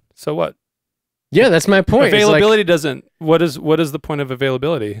porn. So what? Yeah, that's my point. Availability doesn't. What is the point of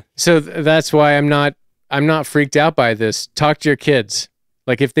availability? So that's why I'm not freaked out by this. Talk to your kids.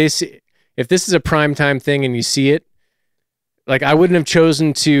 Like if this is a prime time thing and you see it, like I wouldn't have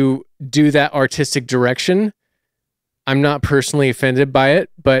chosen to do that artistic direction. I'm not personally offended by it,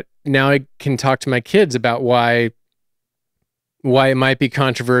 but now I can talk to my kids about why it might be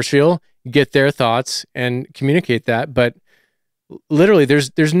controversial, get their thoughts and communicate that. But literally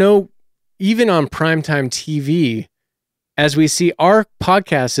there's no, even on primetime TV, as we see, our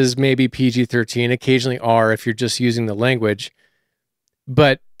podcast is maybe PG-13, occasionally R if you're just using the language.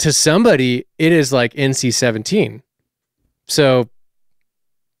 But to somebody, it is like NC-17. So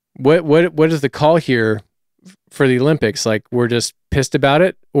what is the call here for the Olympics? Like we're just pissed about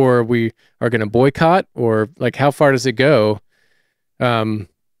it, or we are going to boycott, or like how far does it go?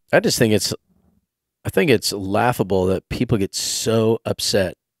 I just think it's laughable that people get so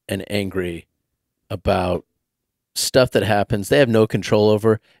upset and angry about stuff that happens they have no control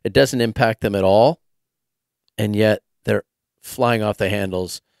over. It doesn't impact them at all, and yet they're flying off the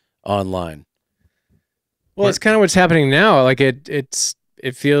handles online. Well, it's kind of what's happening now. Like it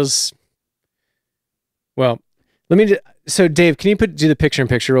feels. Well, so Dave, can you do the picture in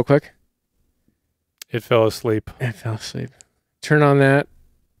picture real quick? It fell asleep. It fell asleep. Turn on that.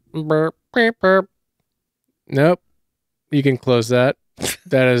 Burp, burp, burp. Nope. You can close that.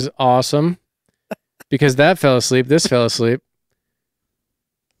 That is awesome. Because that fell asleep. This fell asleep.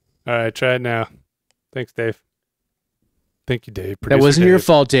 All right, try it now. Thanks, Dave. Thank you, Dave. That Producer wasn't your Dave.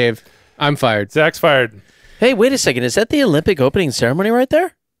 fault, Dave. I'm fired. Zach's fired. Hey, wait a second. Is that the Olympic opening ceremony right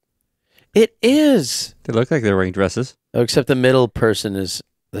there? It is. They look like they're wearing dresses. Oh, except the middle person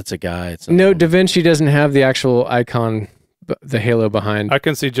that's a guy. It's not a No, woman. Da Vinci doesn't have the actual icon, the halo behind. I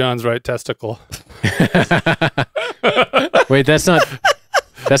can see John's right testicle. Wait, that's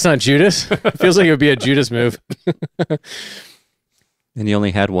not Judas? It feels like it would be a Judas move. And he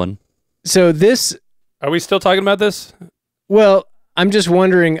only had one. So this, Are we still talking about this? well, I'm just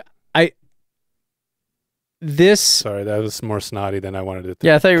wondering. Sorry, that was more snotty than I wanted it to.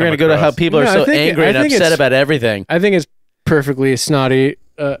 Yeah, I thought you were going to go to how people are so angry and upset about everything. I think it's perfectly snotty.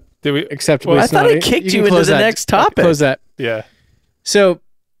 Did we acceptably I snotty. thought I kicked you into the next topic. Close that. Yeah. So,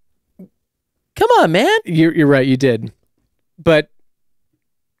 come on, man. You're right. You did, but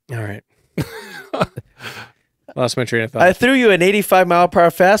all right. Lost my train of thought. I threw you an 85-mile-per-hour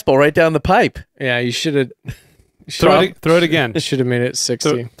fastball right down the pipe. Yeah, you should have. Throw it again. Should have made it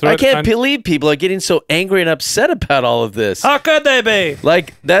 60. I can't believe people are getting so angry and upset about all of this. How could they be?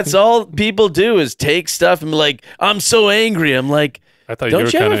 Like, that's all people do is take stuff and be like, I'm so angry. I'm like, I thought you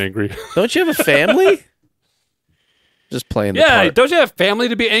were kind of angry. Don't you have a family? Just playing the part. Don't you have family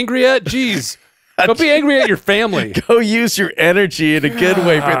to be angry at? Jeez. Don't be angry at your family. Go use your energy in a good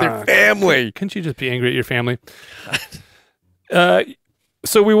way for their family. Couldn't you just be angry at your family?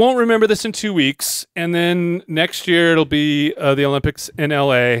 So we won't remember this in 2 weeks, and then next year it'll be the Olympics in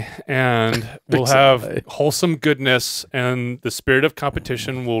LA, and we'll have wholesome goodness, and the spirit of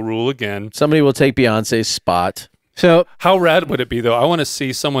competition will rule again. Somebody will take Beyonce's spot. So how rad would it be, though? I want to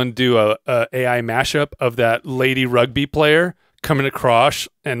see someone do a AI mashup of that lady rugby player coming across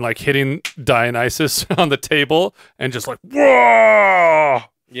and like hitting Dionysus on the table, and just like, whoa!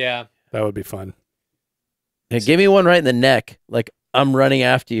 Yeah, that would be fun. Yeah, give me one right in the neck, like. I'm running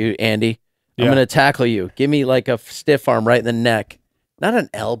after you, Andy. I'm going to tackle you. Give me like a stiff arm right in the neck. Not an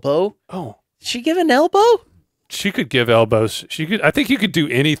elbow. Oh. She give an elbow? She could give elbows. She could. I think you could do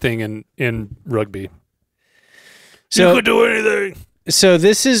anything in rugby. So, you could do anything. So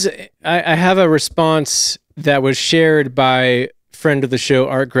this is, I have a response that was shared by friend of the show,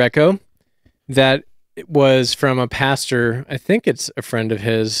 Art Greco, that was from a pastor. I think it's a friend of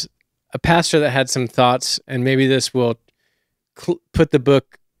his, a pastor that had some thoughts, and maybe this will put the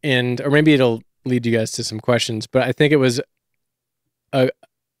book in, or maybe it'll lead you guys to some questions, but I think it was a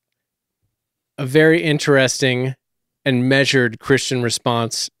very interesting and measured Christian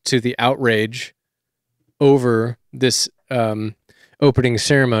response to the outrage over this opening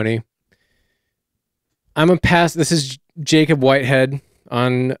ceremony. This is Jacob Whitehead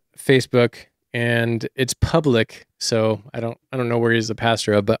on Facebook, and it's public, so I don't know where he's the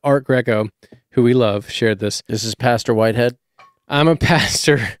pastor of, but Art Greco, who we love, shared this. This is Pastor Whitehead. I'm a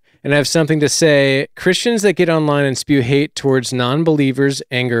pastor, and I have something to say. Christians that get online and spew hate towards non-believers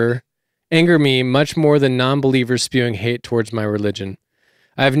anger me much more than non-believers spewing hate towards my religion.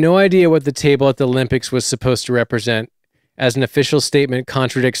 I have no idea what the table at the Olympics was supposed to represent, as an official statement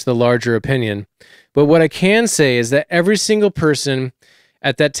contradicts the larger opinion. But what I can say is that every single person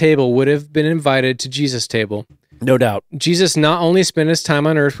at that table would have been invited to Jesus' table. No doubt. Jesus not only spent his time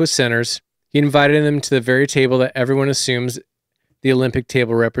on earth with sinners, he invited them to the very table that everyone assumes the Olympic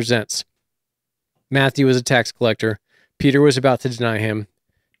table represents. Matthew was a tax collector. Peter was about to deny him.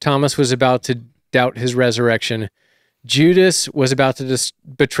 Thomas was about to doubt his resurrection. Judas was about to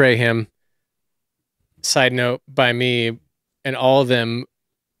betray him. Side note, by me, and all of them,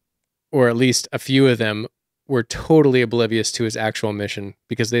 or at least a few of them, were totally oblivious to his actual mission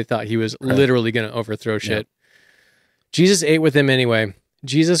because they thought he was literally going to overthrow shit. Jesus ate with them anyway.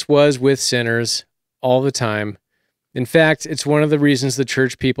 Jesus was with sinners all the time. In fact, it's one of the reasons the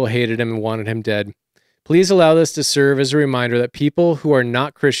church people hated him and wanted him dead. Please allow this to serve as a reminder that people who are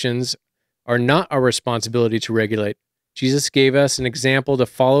not Christians are not our responsibility to regulate. Jesus gave us an example to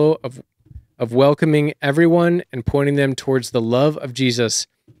follow of welcoming everyone and pointing them towards the love of Jesus.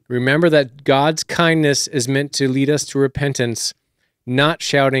 Remember that God's kindness is meant to lead us to repentance, not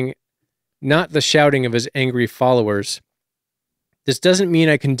the shouting of his angry followers. This doesn't mean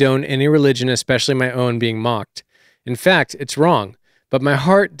I condone any religion, especially my own, being mocked. In fact, it's wrong. But my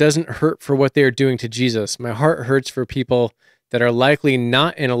heart doesn't hurt for what they are doing to Jesus. My heart hurts for people that are likely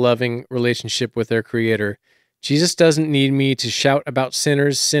not in a loving relationship with their Creator. Jesus doesn't need me to shout about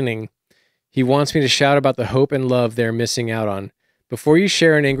sinners sinning. He wants me to shout about the hope and love they're missing out on. Before you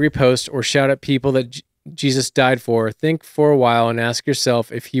share an angry post or shout at people that Jesus died for, think for a while and ask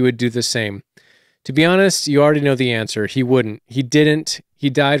yourself if he would do the same. To be honest, you already know the answer. He wouldn't. He didn't. He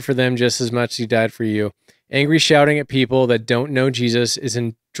died for them just as much as he died for you. Angry shouting at people that don't know Jesus is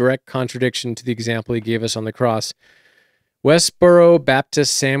in direct contradiction to the example he gave us on the cross. Westboro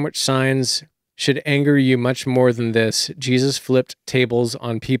Baptist sandwich signs should anger you much more than this. Jesus flipped tables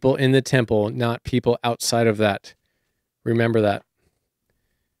on people in the temple, not people outside of that. Remember that.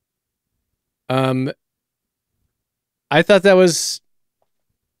 I thought that was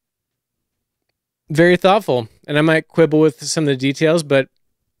very thoughtful, and I might quibble with some of the details, but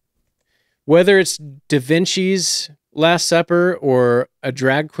whether it's Da Vinci's Last Supper or a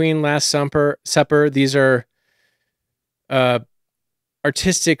drag queen Last Supper, these are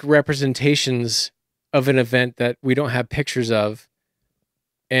artistic representations of an event that we don't have pictures of.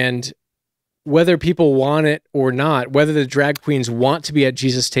 And whether people want it or not, whether the drag queens want to be at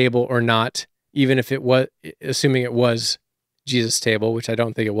Jesus' table or not, even if it was, assuming it was Jesus' table, which I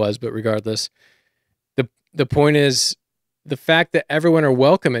don't think it was, but regardless, the point is the fact that everyone are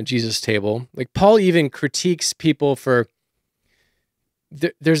welcome at Jesus' table. Like Paul even critiques people for,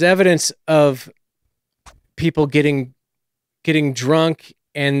 there's evidence of people getting drunk,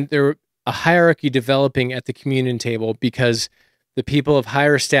 and there a hierarchy developing at the communion table because the people of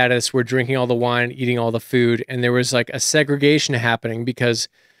higher status were drinking all the wine, eating all the food, and there was like a segregation happening because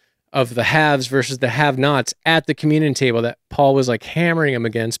of the haves versus the have-nots at the communion table that Paul was like hammering them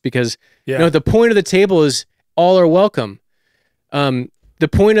against because the point of the table is all are welcome. The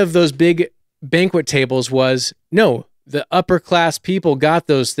point of those big banquet tables was no, the upper class people got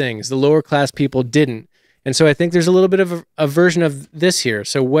those things. The lower class people didn't. And so I think there's a little bit of a version of this here.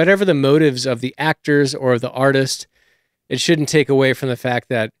 So whatever the motives of the actors or the artist, it shouldn't take away from the fact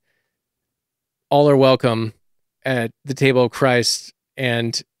that all are welcome at the table of Christ.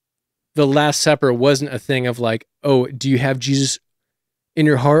 And the Last Supper wasn't a thing of like, oh, do you have Jesus in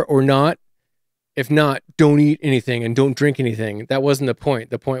your heart or not? If not, don't eat anything and don't drink anything. That wasn't the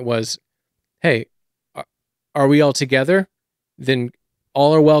point. The point was, hey, are we all together? Then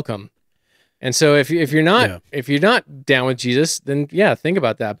all are welcome. And so if you're not down with Jesus, then yeah, think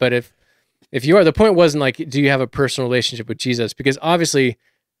about that. But if you are, the point wasn't like, do you have a personal relationship with Jesus? Because obviously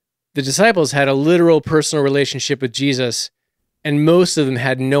the disciples had a literal personal relationship with Jesus, and most of them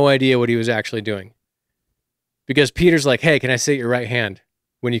had no idea what he was actually doing. Because Peter's like, hey, can I sit at your right hand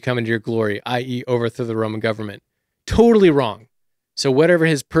when you come into your glory, i.e. overthrow the Roman government? Totally wrong. So whatever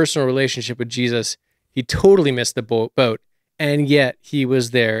his personal relationship with Jesus, he totally missed the boat. And yet he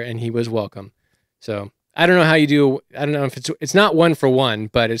was there and he was welcome. So I don't know how you do. I don't know if it's not one for one,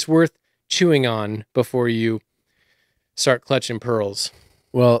 but it's worth chewing on before you start clutching pearls.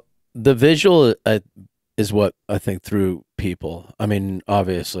 Well, the visual is what I think threw people. I mean,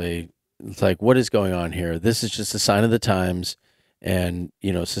 obviously, it's like, what is going on here? This is just a sign of the times, and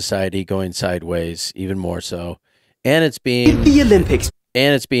society going sideways, even more so. And it's being the Olympics,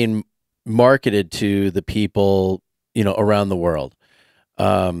 and it's being marketed to the people around the world.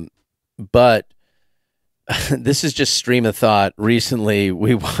 But this is just stream of thought. Recently,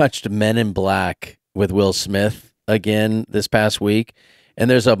 we watched Men in Black with Will Smith again this past week. And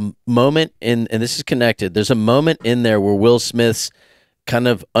there's a moment and this is connected. There's a moment in there where Will Smith's kind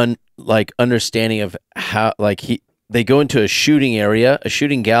of understanding of how, they go into a shooting area, a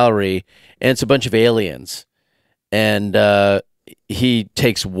shooting gallery, and it's a bunch of aliens. And, he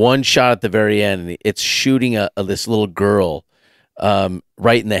takes one shot at the very end, and it's shooting this little girl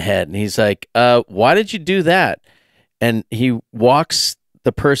right in the head. And he's like, why did you do that? And he walks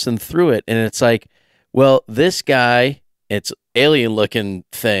the person through it, and it's like, well, this guy, it's alien-looking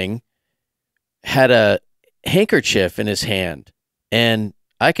thing, had a handkerchief in his hand, and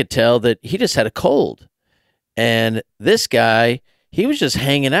I could tell that he just had a cold. And this guy, he was just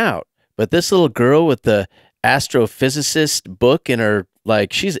hanging out. But this little girl with the astrophysicist book in her,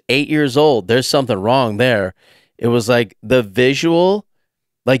 she's 8 years old. There's something wrong there. It was like the visual,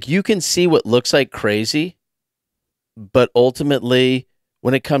 you can see what looks like crazy, but ultimately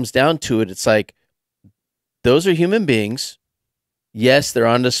when it comes down to it, it's like, those are human beings. Yes, they're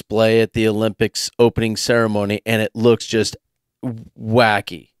on display at the Olympics opening ceremony, and it looks just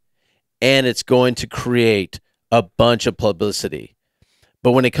wacky, and it's going to create a bunch of publicity.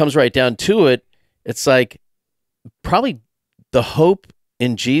 But when it comes right down to it, it's like, probably the hope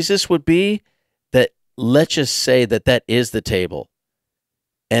in Jesus would be that, let's just say that is the table.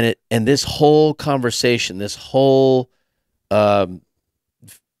 And this whole conversation, this whole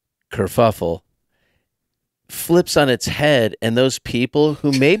kerfuffle flips on its head, and those people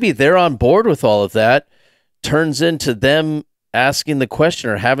who maybe they're on board with all of that turns into them asking the question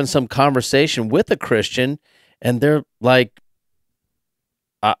or having some conversation with a Christian, and they're like,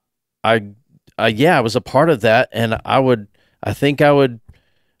 I was a part of that, and I want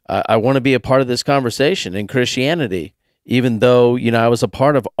to be a part of this conversation in Christianity, even though, I was a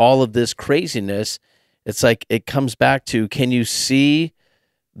part of all of this craziness. It's like, it comes back to, can you see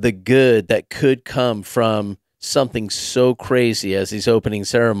the good that could come from something so crazy as these opening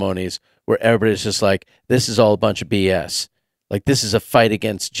ceremonies, where everybody's just like, this is all a bunch of BS. Like, this is a fight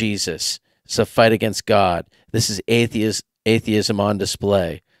against Jesus. It's a fight against God. This is atheism on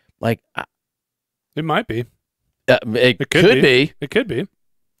display. It might be. It could be. It could be.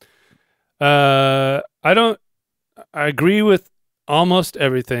 I agree with almost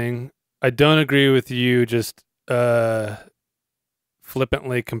everything. I don't agree with you just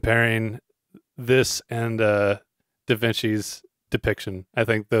flippantly comparing this and Da Vinci's depiction. I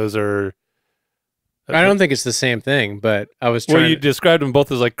think those are. I don't think it's the same thing, but I was trying. Well, you described them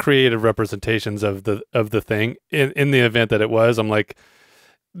both as like creative representations of the thing. In the event that it was, I'm like,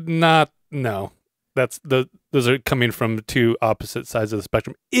 no. Those are coming from two opposite sides of the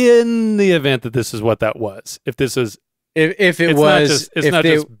spectrum. In the event that this is what that was, if this is, if it it's was, not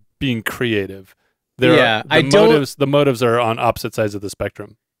just being creative. The motives are on opposite sides of the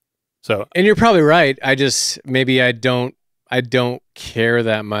spectrum. So, and you're probably right. I don't care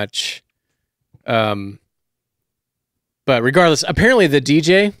that much. But regardless, apparently the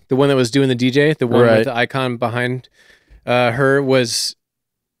DJ, the one that was doing the DJ, the one with the icon behind her is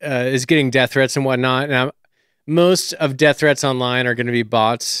getting death threats and whatnot. Now, most of death threats online are going to be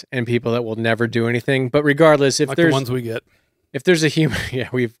bots and people that will never do anything. But regardless, if there's the ones we get, if there's a human,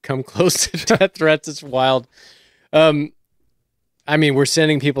 we've come close to death threats. It's wild. I mean, we're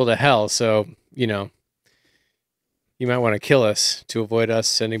sending people to hell, so you might want to kill us to avoid us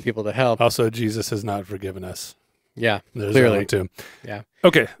sending people to hell. Also, Jesus has not forgiven us. Yeah, there's clearly that one too. Yeah.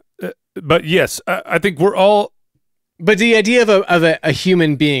 Okay, but yes, I think we're all. But the idea of a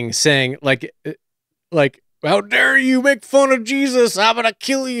human being saying like, how dare you make fun of Jesus? I'm gonna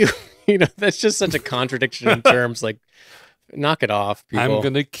kill you. That's just such a contradiction in terms. Like, knock it off, people. I'm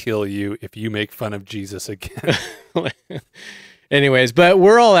gonna kill you if you make fun of Jesus again. Anyways, but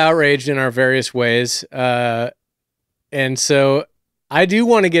we're all outraged in our various ways, and so I do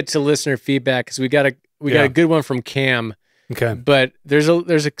want to get to listener feedback because we got a good one from Cam. Okay, but there's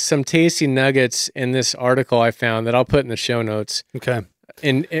some tasty nuggets in this article I found that I'll put in the show notes. Okay,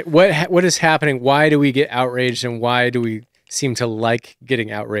 and what is happening? Why do we get outraged, and why do we seem to like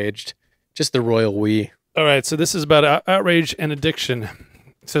getting outraged? Just the royal we. All right, so this is about outrage and addiction.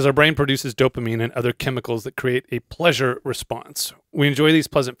 It says our brain produces dopamine and other chemicals that create a pleasure response. We enjoy these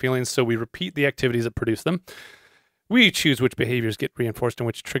pleasant feelings, so we repeat the activities that produce them. We choose which behaviors get reinforced and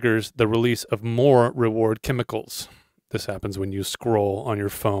which triggers the release of more reward chemicals. This happens when you scroll on your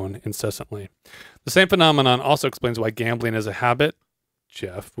phone incessantly. The same phenomenon also explains why gambling is a habit,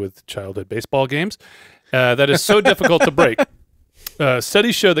 Jeff, with childhood baseball games, that is so difficult to break.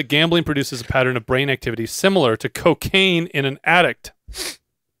 Studies show that gambling produces a pattern of brain activity similar to cocaine in an addict.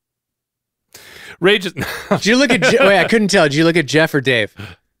 Rage is... Did you look at... Wait, I couldn't tell. Did you look at Jeff or Dave?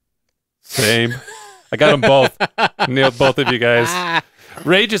 Same. I got them both. Nailed both of you guys.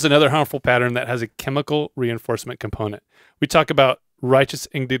 Rage is another harmful pattern that has a chemical reinforcement component. We talk about righteous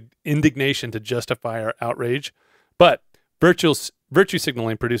indignation to justify our outrage, but virtue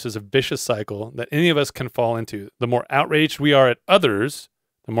signaling produces a vicious cycle that any of us can fall into. The more outraged we are at others,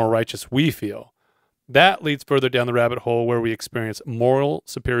 the more righteous we feel. That leads further down the rabbit hole where we experience moral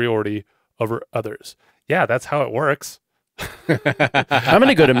superiority over others. Yeah, that's how it works. I'm going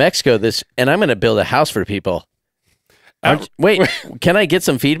to go to Mexico and I'm going to build a house for people. Wait, can I get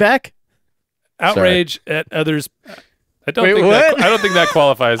some feedback? Outrage at others. I don't think that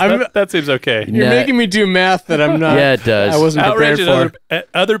qualifies. That seems okay. You're making me do math that I'm not. Yeah, it does. I wasn't prepared for. At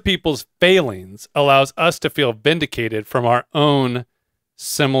other people's failings allows us to feel vindicated from our own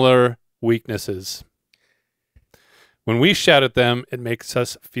similar weaknesses. When we shout at them, it makes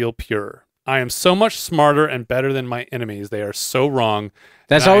us feel pure. I am so much smarter and better than my enemies. They are so wrong.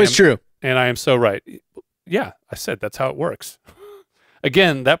 That's always true. And I am so right. Yeah, I said that's how it works.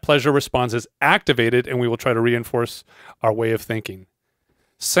 Again, that pleasure response is activated and we will try to reinforce our way of thinking.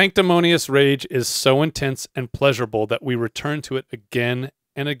 Sanctimonious rage is so intense and pleasurable that we return to it again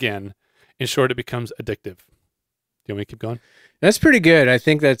and again. In short, it becomes addictive. Do you want me to keep going? That's pretty good. I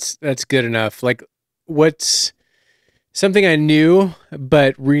think that's good enough. Like, what's something I knew,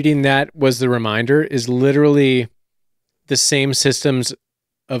 but reading that was the reminder, is literally the same systems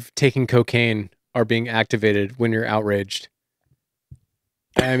of taking cocaine are being activated when you're outraged.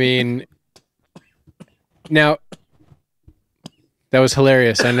 I mean, now, that was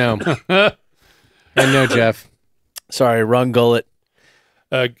hilarious. I know. I know, Jeff. Sorry, wrong gullet.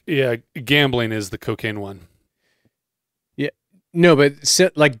 Yeah, gambling is the cocaine one. Yeah, no, but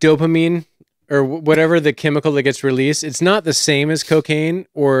like dopamine or whatever the chemical that gets released, it's not the same as cocaine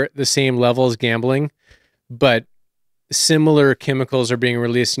or the same level as gambling, but similar chemicals are being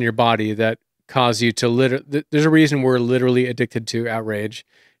released in your body that cause you to there's a reason we're literally addicted to outrage.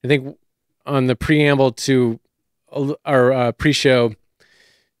 I think on the preamble to our pre-show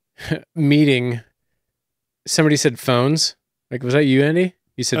meeting, somebody said phones. Like, was that you, Andy?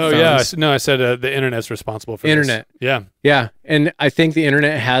 You said phones. Yeah. No, I said the internet's responsible for internet. This. Yeah. Yeah. And I think the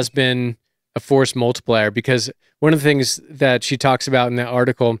internet has been a force multiplier because one of the things that she talks about in that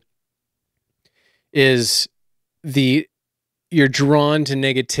article is the you're drawn to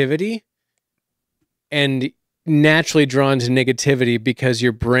negativity, and naturally drawn to negativity because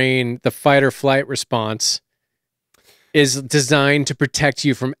your brain, the fight or flight response, is designed to protect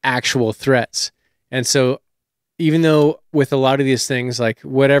you from actual threats. And so even though with a lot of these things, like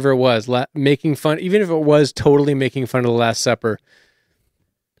whatever it was, making fun, even if it was totally making fun of the Last Supper,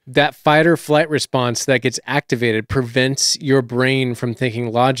 that fight or flight response that gets activated prevents your brain from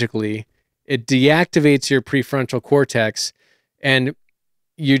thinking logically. It deactivates your prefrontal cortex, and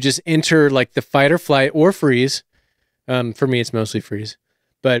you just enter like the fight or flight or freeze. For me, it's mostly freeze,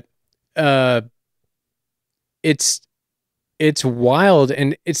 but it's wild.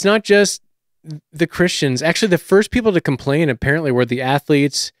 And it's not just the Christians. Actually, the first people to complain apparently were the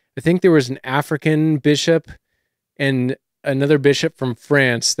athletes. I think there was an African bishop and another bishop from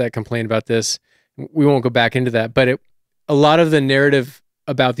France that complained about this. We won't go back into that, but a lot of the narrative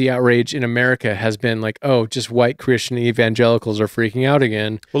about the outrage in America has been like, oh, just white Christian evangelicals are freaking out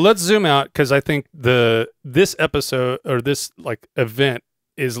again. Well, let's zoom out, because I think this episode or this like event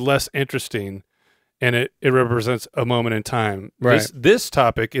is less interesting, and it represents a moment in time. Right. This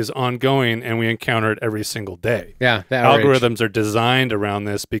topic is ongoing, and we encounter it every single day. Yeah, the algorithms are designed around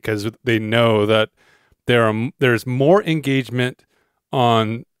this because they know that there's more engagement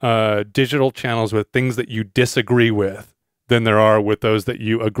on digital channels with things that you disagree with than there are with those that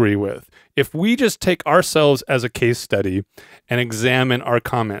you agree with. If we just take ourselves as a case study and examine our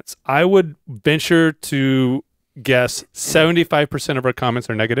comments, I would venture to guess 75% of our comments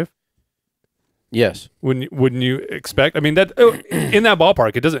are negative. Yes. Wouldn't you expect? I mean, that in that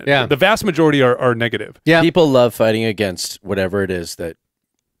ballpark, it doesn't. Yeah. The vast majority are negative. Yeah. People love fighting against whatever it is that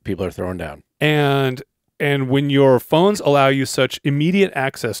people are throwing down. And when your phones allow you such immediate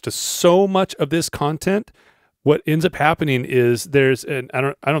access to so much of this content, what ends up happening is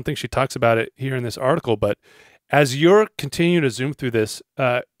I don't think she talks about it here in this article, but as you're continuing to zoom through this,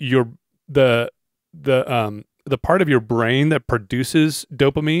 the part of your brain that produces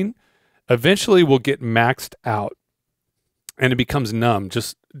dopamine eventually will get maxed out, and it becomes numb.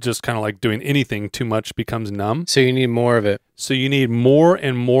 Just kind of like doing anything too much becomes numb. So you need more of it. So you need more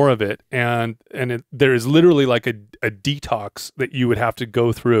and more of it, and there is literally like a detox that you would have to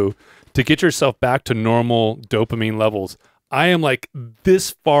go through to get yourself back to normal dopamine levels. I am like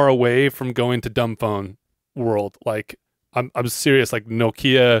this far away from going to dumb phone world. Like I'm serious. Like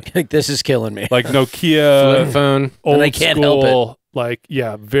Nokia. Like this is killing me. Like Nokia flip phone. old and I can't school, help it. Like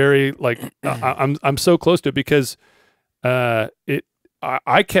yeah, very like I'm so close to it because I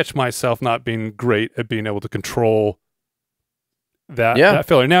catch myself not being great at being able to control that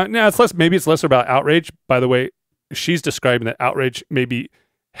failure. Now it's less, maybe it's less about outrage. By the way, she's describing that outrage maybe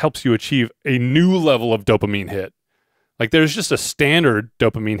helps you achieve a new level of dopamine hit. Like there's just a standard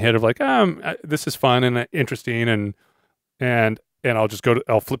dopamine hit of like, this is fun and interesting, and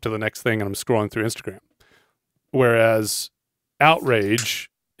I'll flip to the next thing and I'm scrolling through Instagram. Whereas outrage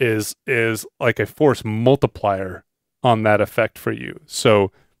is like a force multiplier on that effect for you.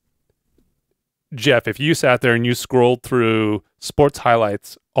 So Jeff, if you sat there and you scrolled through sports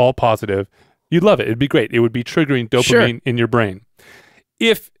highlights, all positive, you'd love it. It'd be great. It would be triggering dopamine in your brain.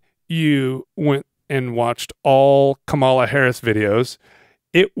 If you went and watched all Kamala Harris videos,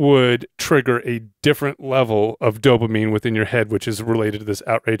 it would trigger a different level of dopamine within your head, which is related to this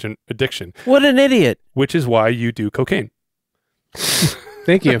outrage and addiction. What an idiot. Which is why you do cocaine.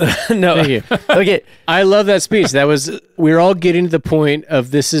 Thank you. No. Thank you. Okay. I love that speech. We're all getting to the point of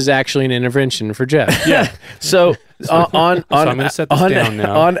this is actually an intervention for Jeff. Yeah. So I'm going to set this down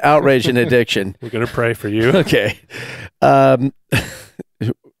now. On outrage and addiction. We're going to pray for you. Okay.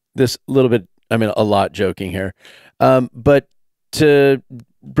 This little bit, I mean, a lot joking here. But to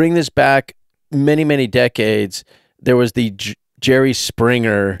bring this back many, many decades, there was the Jerry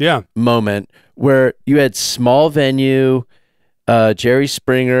Springer moment where you had small venue, Jerry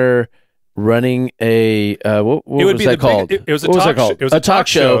Springer running a what was that called? It was a talk show. It was a talk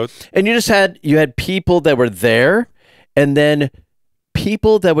show, and you had people that were there, and then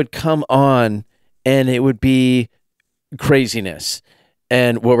people that would come on, and it would be craziness.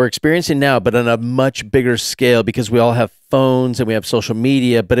 And what we're experiencing now, but on a much bigger scale, because we all have phones and we have social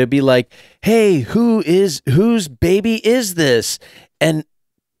media, but it'd be like, hey, whose baby is this? And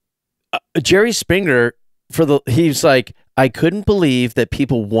Jerry Springer, he's like, I couldn't believe that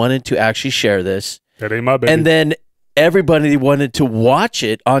people wanted to actually share this. That ain't my baby. And then everybody wanted to watch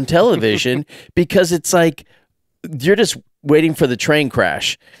it on television because it's like, you're just waiting for the train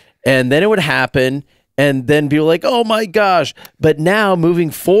crash. And then it would happen. And then people like, oh my gosh. But now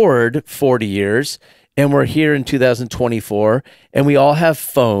moving forward 40 years, and we're here in 2024, and we all have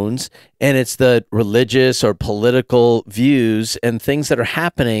phones, and it's the religious or political views and things that are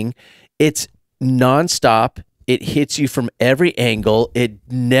happening. It's nonstop. It hits you from every angle. It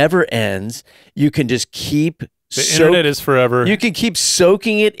never ends. You can just keep the internet is forever. You can keep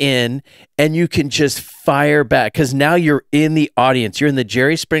soaking it in, and you can just fire back because now you're in the audience. You're in the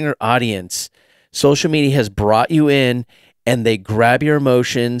Jerry Springer audience. Social media has brought you in, and they grab your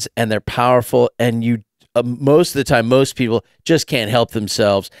emotions, and they're powerful, and you most of the time, most people just can't help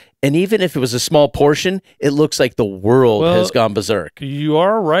themselves. And even if it was a small portion, it looks like the world has gone berserk. You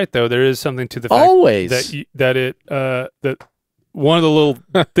are right, though. There is something to the fact that one of the little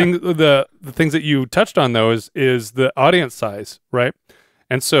things, the things that you touched on, though, is the audience size, right?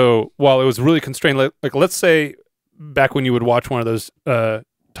 And so while it was really constrained, like let's say back when you would watch one of those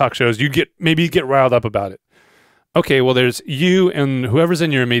talk shows, you'd get riled up about it. Okay, well, there's you and whoever's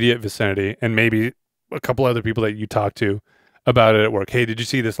in your immediate vicinity, and maybe a couple other people that you talk to about it at work. Hey, did you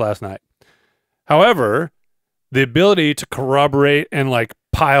see this last night? However, the ability to corroborate and like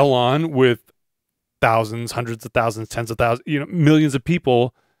pile on with thousands, hundreds of thousands, tens of thousands, millions of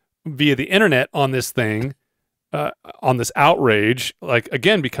people via the internet on this thing, on this outrage, like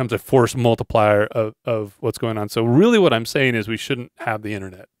again, becomes a force multiplier of what's going on. So really what I'm saying is we shouldn't have the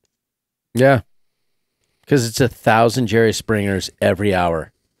internet. Yeah. Because it's 1,000 Jerry Springers every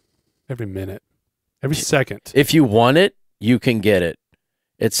hour. Every minute. Every second. If you want it, you can get it.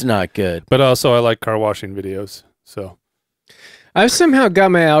 It's not good. But also I like car washing videos. So I've somehow got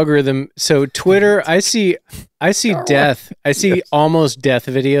my algorithm. So Twitter, I see death. I see almost death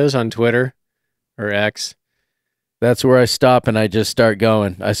videos on Twitter or X. That's where I stop and I just start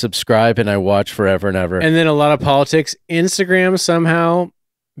going. I subscribe and I watch forever and ever. And then a lot of politics. Instagram somehow,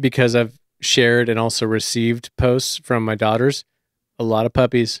 because I've shared and also received posts from my daughters, a lot of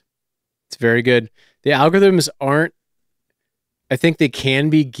puppies. It's very good. The algorithms aren't, I think they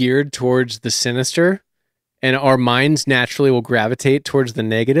can be geared towards the sinister, and our minds naturally will gravitate towards the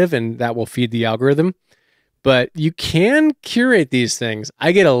negative, and that will feed the algorithm. But you can curate these things.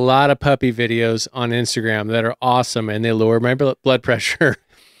 I get a lot of puppy videos on Instagram that are awesome, and they lower my blood pressure.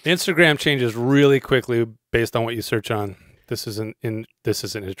 Instagram changes really quickly based on what you search on. This is an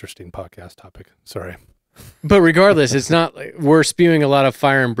interesting podcast topic. Sorry. But regardless, it's not like we're spewing a lot of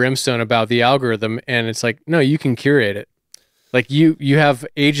fire and brimstone about the algorithm, and it's like, no, you can curate it. Like you have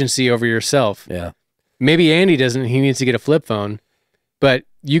agency over yourself. Yeah. Maybe Andy doesn't, he needs to get a flip phone, but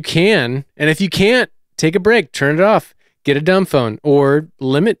you can. And if you can't, take a break, turn it off, get a dumb phone, or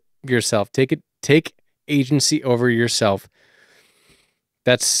limit yourself. Take agency over yourself.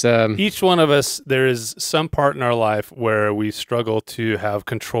 That's each one of us, there is some part in our life where we struggle to have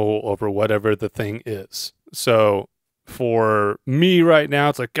control over whatever the thing is. So for me right now,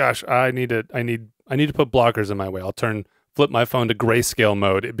 it's like, gosh, I need to put blockers in my way. I'll flip my phone to grayscale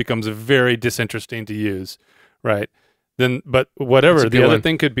mode. It becomes very disinteresting to use, right? Then, but whatever the other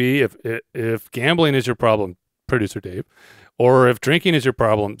thing could be, if gambling is your problem, producer Dave, or if drinking is your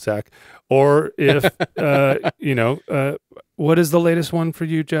problem, Zach, or if what is the latest one for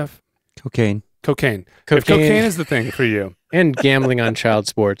you, Jeff? Cocaine. Cocaine. If cocaine is the thing for you, and gambling on child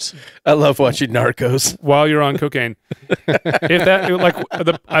sports. I love watching Narcos while you're on cocaine. If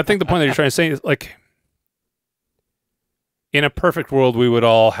that, I think the point that you're trying to say is like, in a perfect world, we would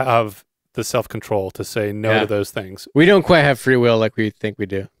all have the self-control to say no to those things. We don't quite have free will like we think we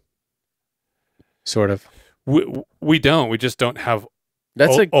do. Sort of. We don't. We just don't have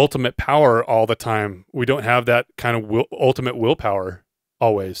ultimate power all the time. We don't have that kind of ultimate willpower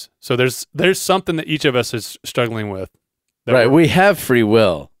always. So there's something that each of us is struggling with. Right. We have free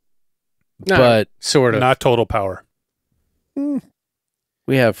will, but sort of not total power.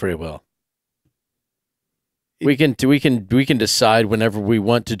 We have free will. We can decide whenever we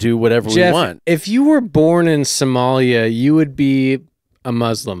want to do whatever Jeff, we want. If you were born in Somalia, you would be a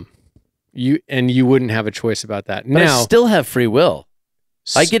Muslim. You wouldn't have a choice about that. But I still have free will.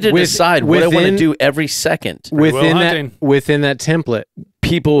 I get to decide what I want to do every second. Within that template.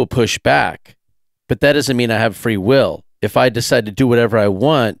 People will push back, but that doesn't mean I have free will. If I decide to do whatever I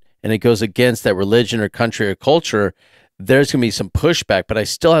want and it goes against that religion or country or culture, there's going to be some pushback, but I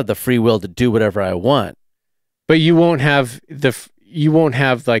still have the free will to do whatever I want. But you won't have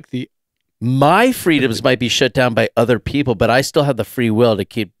my freedoms might be shut down by other people, but I still have the free will to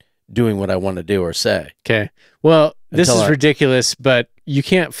keep doing what I want to do or say. Okay. Well, this is ridiculous, but you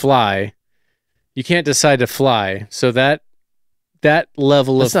can't fly. You can't decide to fly. So that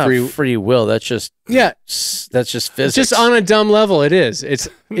level of free will. That's just that's just physics. Just on a dumb level, it is. It's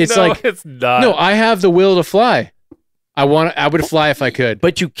no, like it's not. No, I have the will to fly. I would fly if I could.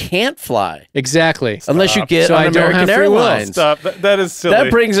 But you can't fly. Exactly. Unless you get So on I don't American have free will. Airlines. Stop. That is silly. That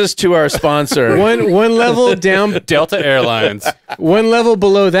brings us to our sponsor. One level down, Delta Airlines. one level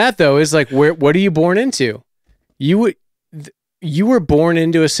below that though is like what are you born into? You were born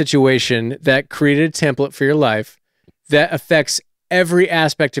into a situation that created a template for your life that affects every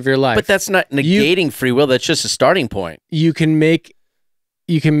aspect of your life. But that's not negating free will. That's just a starting point. You can make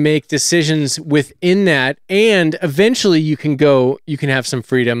decisions within that, and eventually you can have some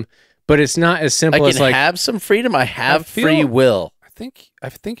freedom, but it's not as simple as like have some freedom. I have free will. I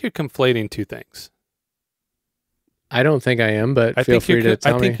think you're conflating two things. I don't think I am, but feel free to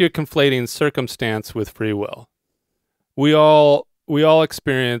tell me. I think you're conflating circumstance with free will. We all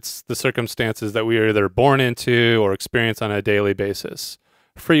experience the circumstances that we are either born into or experience on a daily basis.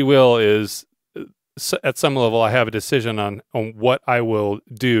 Free will is, at some level, I have a decision on what I will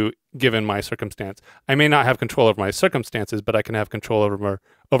do given my circumstance. I may not have control over my circumstances, but I can have control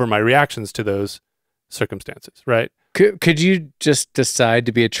over my reactions to those circumstances, right? Could you just decide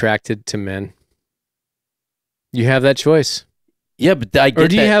to be attracted to men? You have that choice. Yeah, but I get or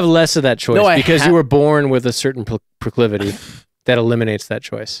do you have less of that choice because you were born with a certain proclivity that eliminates that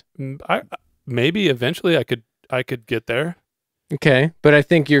choice? Maybe eventually I could get there. Okay, but I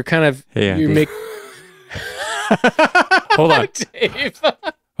think you're kind of Hold on, Dave.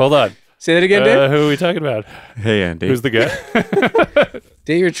 Hold on. Say that again, Dave. Who are we talking about? Hey, Andy. Who's the guy?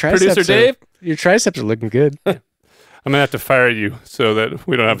 Dave, your triceps. Producer Dave. Your triceps are looking good. I'm gonna have to fire you so that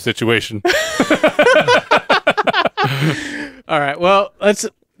we don't have a situation. All right. Well,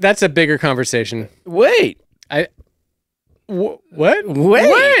 that's a bigger conversation. Wait. What?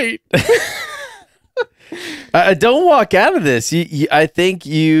 Wait. Don't walk out of this. I think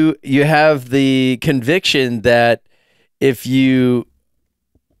you have the conviction that if you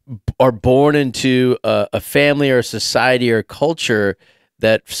are born into a family or a society or culture,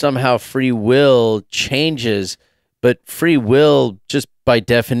 that somehow free will changes. But free will, just by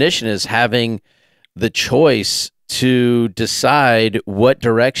definition, is having the choice to decide what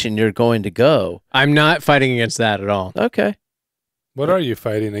direction you're going to go. I'm not fighting against that at all. Okay. What are you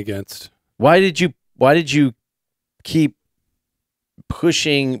fighting against? Why did you keep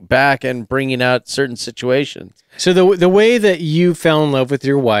pushing back and bringing out certain situations? So the way that you fell in love with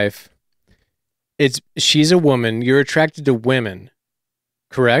your wife, she's a woman. You're attracted to women,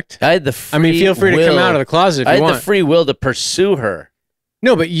 correct? I had the feel free to come out of the closet if you want. I had the free will to pursue her.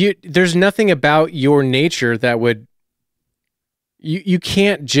 No, but there's nothing about your nature that would. You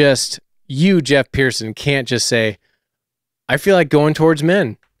can't just. You, Jeff Pearson, can't just say, I feel like going towards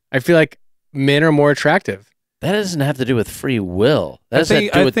men. I feel like men are more attractive. That doesn't have to do with free will. That has to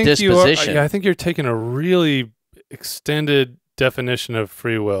do with disposition. I think you're taking a really extended definition of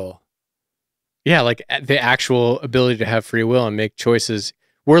free will. Yeah, like the actual ability to have free will and make choices.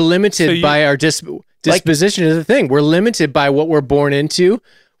 We're limited by our disposition is the thing. We're limited by what we're born into.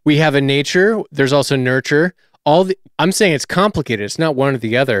 We have a nature. There's also nurture. I'm saying it's complicated. It's not one or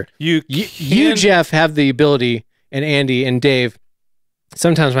the other. You Jeff, have the ability, and Andy and Dave,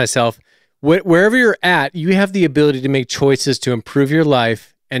 sometimes myself, wherever you're at, you have the ability to make choices to improve your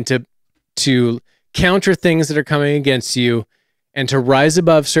life and to counter things that are coming against you and to rise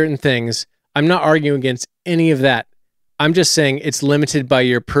above certain things. I'm not arguing against any of that. I'm just saying it's limited by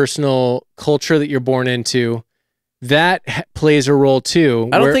your personal culture that you're born into. That plays a role too.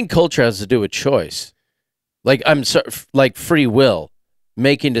 I don't think culture has to do with choice. Like free will,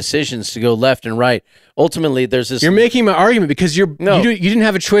 making decisions to go left and right. Ultimately, there's this. You're making my argument because you didn't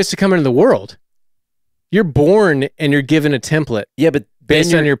have a choice to come into the world. You're born and you're given a template. Yeah, but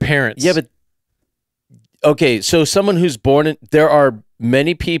based on your parents. Yeah, but okay. So someone who's born there are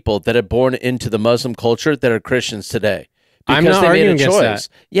many people that are born into the Muslim culture that are Christians today. I'm not arguing against that.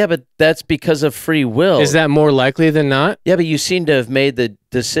 Yeah, but that's because of free will. Is that more likely than not? Yeah, but you seem to have made the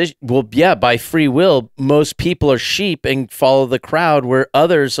decision. Well, yeah, by free will, most people are sheep and follow the crowd, where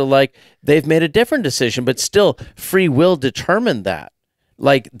others are like, they've made a different decision, but still free will determined that.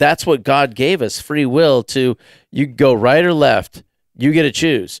 Like, that's what God gave us, free will to, you go right or left, you get to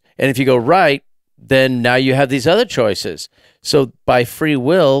choose. And if you go right, then now you have these other choices. So by free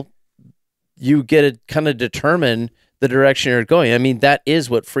will, you get to kind of determine the direction you're going. I mean, that is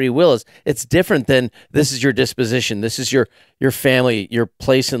what free will is. It's different than this is your disposition. This is your family, your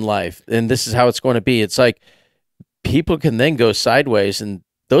place in life, and this is how it's going to be. It's like people can then go sideways, and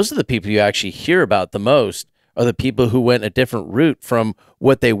those are the people you actually hear about the most are the people who went a different route from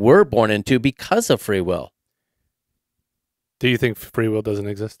what they were born into because of free will. Do you think free will doesn't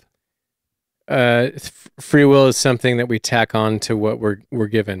exist? Free will is something that we tack on to what we're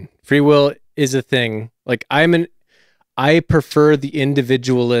given. Free will is a thing. Like I prefer the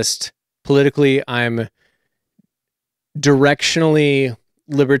individualist. Politically, I'm directionally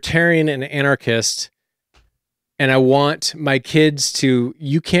libertarian and anarchist, and I want my kids to,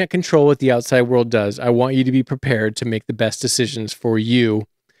 you can't control what the outside world does. I want you to be prepared to make the best decisions for you,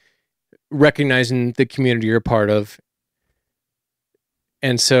 recognizing the community you're a part of.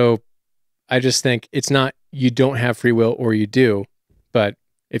 And so I just think it's not, you don't have free will or you do, but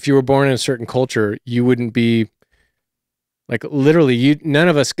if you were born in a certain culture, you wouldn't be like, literally, none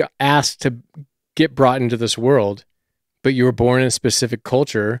of us got asked to get brought into this world, but you were born in a specific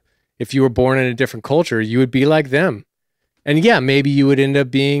culture. If you were born in a different culture, you would be like them. And yeah, maybe you would end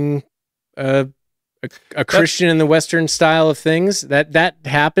up being a Christian in the Western style of things. That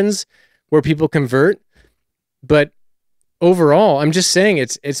happens where people convert. But overall, I'm just saying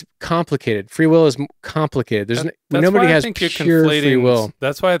it's complicated. Free will is complicated. Nobody has pure free will.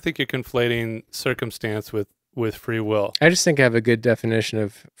 That's why I think you're conflating circumstance with free will. I just think I have a good definition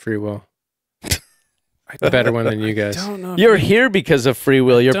of free will. A better one than you guys. You're here because of free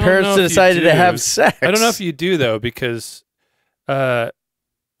will. Your parents decided to have sex. I don't know if you do, though, because, well,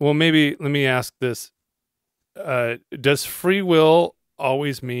 maybe let me ask this. Does free will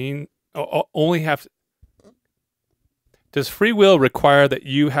always mean does free will require that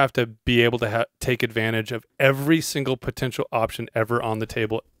you have to be able to take advantage of every single potential option ever on the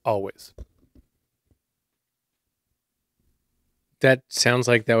table always? That sounds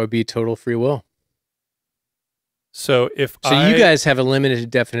like that would be total free will. So you guys have a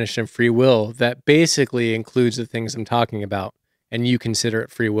limited definition of free will that basically includes the things I'm talking about, and you consider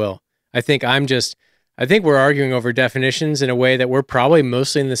it free will. I think we're arguing over definitions in a way that we're probably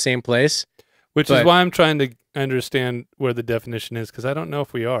mostly in the same place. Which is why I'm trying to understand where the definition is, because I don't know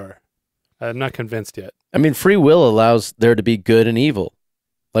if we are. I'm not convinced yet. I mean, free will allows there to be good and evil.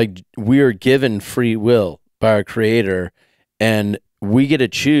 Like, we are given free will by our Creator, and we get to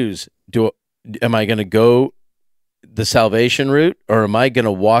choose. Am I going to go the salvation route, or am I going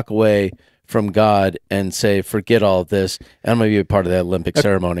to walk away from God and say, forget all of this, and I'm going to be a part of that Olympic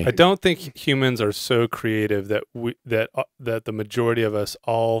ceremony? I don't think humans are so creative that that the majority of us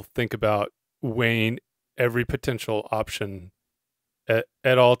all think about weighing every potential option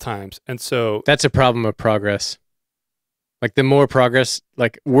at all times. And so that's a problem of progress. Like, the more progress,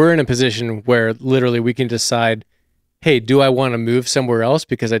 like, we're in a position where literally we can decide, hey, do I want to move somewhere else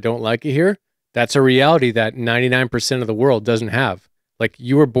because I don't like it here? That's a reality that 99% of the world doesn't have. Like,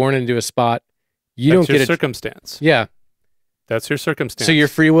 you were born into a spot. You don't get a circumstance. Yeah. That's your circumstance. So your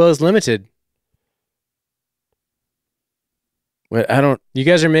free will is limited. Well, I don't. You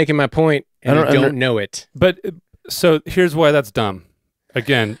guys are making my point, and you don't know it. But so here's why that's dumb.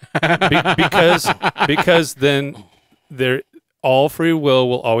 Again, because then all free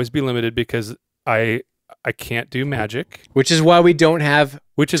will always be limited because I can't do magic. Which is why we don't have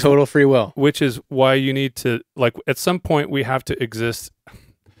total free will. Which is why you need to, like, at some point we have to exist.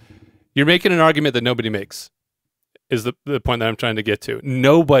 You're making an argument that nobody makes, is the point that I'm trying to get to.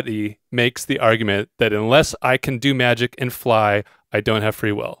 Nobody makes the argument that unless I can do magic and fly, I don't have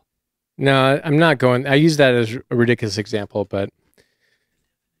free will. No, I'm not going. I use that as a ridiculous example, but.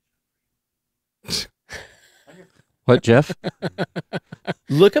 What, Jeff?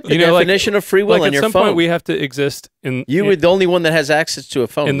 Look up the definition of free will on your phone. At some point, we have to exist in. You were the only one that has access to a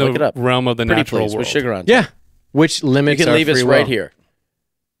phone. In Look it up. The realm of the Pretty natural please, world. with sugar on top. Yeah, which limits you can our leave free us will. right here.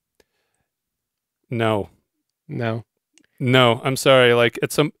 No. No, I'm sorry. Like,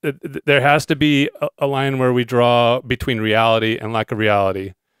 there has to be a line where we draw between reality and lack of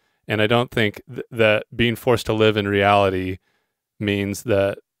reality, and I don't think that being forced to live in reality means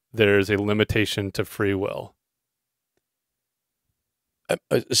that there's a limitation to free will.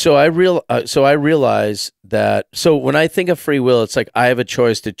 So I realize that. So when I think of free will, it's like I have a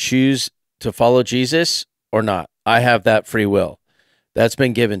choice to choose to follow Jesus or not. I have that free will that's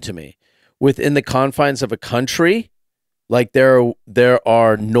been given to me within the confines of a country. Like, there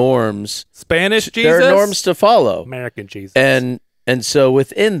are norms. Spanish Jesus? There are norms to follow. American Jesus. And so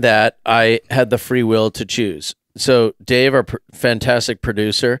within that, I had the free will to choose. So Dave, our fantastic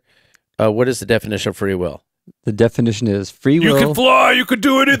producer, what is the definition of free will? The definition is free will. You can fly. You can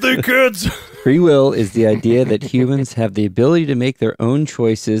do anything, kids. Free will is the idea that humans have the ability to make their own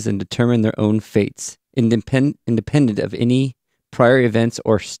choices and determine their own fates, independent of any prior events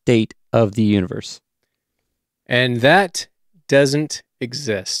or state of the universe. And that doesn't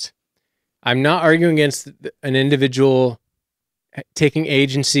exist. I'm not arguing against an individual taking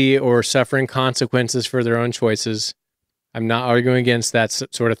agency or suffering consequences for their own choices. I'm not arguing against that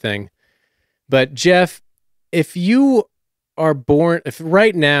sort of thing. But Jeff, if you are born, if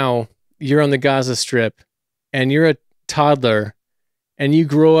right now you're on the Gaza Strip and you're a toddler and you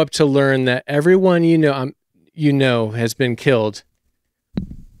grow up to learn that everyone you know has been killed,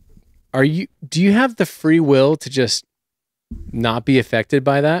 do you have the free will to just not be affected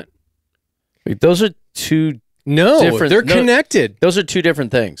by that? Wait, those are two they're connected. Those are two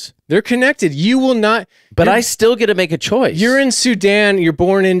different things. They're connected. You will not. But I still get to make a choice. You're in Sudan. You're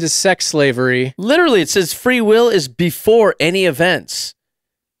born into sex slavery. Literally, it says free will is before any events.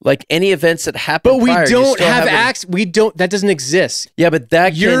 Like any events that happen But we prior, don't have acts. We don't. That doesn't exist. Yeah, but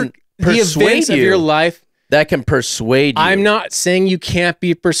that can the events of your life. That can persuade you. I'm not saying you can't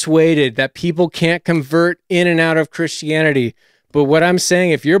be persuaded, that people can't convert in and out of Christianity. But what I'm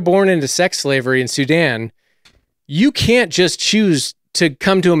saying, if you're born into sex slavery in Sudan, you can't just choose to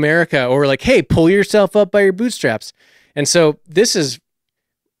come to America or like, hey, pull yourself up by your bootstraps. And so this is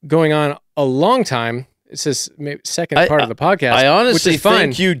going on a long time. It's this second part of the podcast. I honestly which is fine.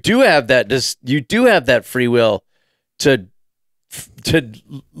 think you do have that. You do have that free will to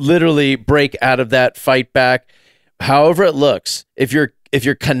literally break out of that, fight back, however it looks. If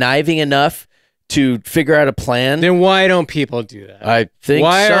you're conniving enough to figure out a plan, then why don't people do that? I think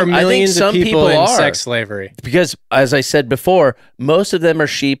why are millions of people in sex slavery? Because, as I said before, most of them are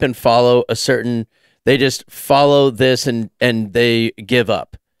sheep and follow a certain. They just follow this and they give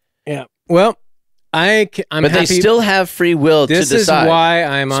up. Yeah. Well, I'm but happy. They still have free will to decide. This is why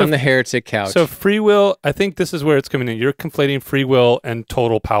I'm on the heretic couch. So free will, I think this is where it's coming in. You're conflating free will and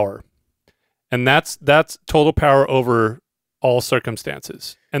total power. And that's total power over all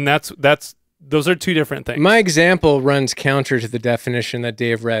circumstances. And those are two different things. My example runs counter to the definition that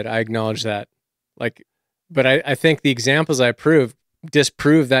Dave read. I acknowledge that. But I think the examples I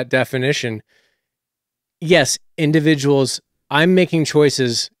disprove that definition. Yes, individuals, I'm making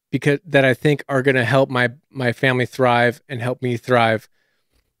choices that I think are going to help my family thrive and help me thrive.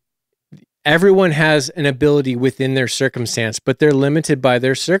 Everyone has an ability within their circumstance, but they're limited by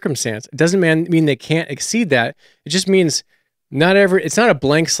their circumstance. It doesn't mean they can't exceed that. It just means it's not a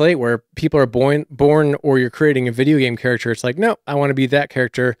blank slate where people are born or you're creating a video game character. It's like, no, I want to be that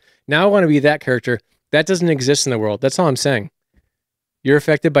character. Now I want to be that character. That doesn't exist in the world. That's all I'm saying. You're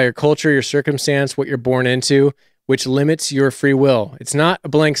affected by your culture, your circumstance, what you're born into, which limits your free will. It's not a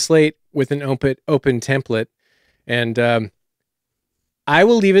blank slate with an open template. And I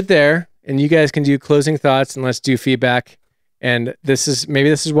will leave it there, and you guys can do closing thoughts, and let's do feedback. And this is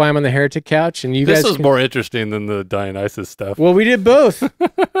why I'm on the heretic couch. And this is more interesting than the Dionysus stuff. Well, we did both.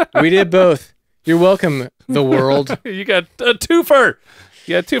 We did both. You're welcome, the world. You got a twofer.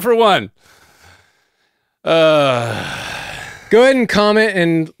 You got 2 for 1. Go ahead and comment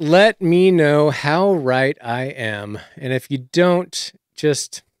and let me know how right I am. And if you don't,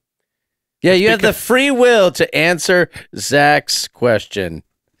 just... Yeah, you have the free will to answer Zach's question.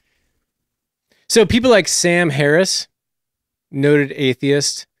 So people like Sam Harris, noted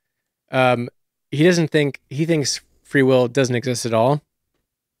atheist, he thinks free will doesn't exist at all.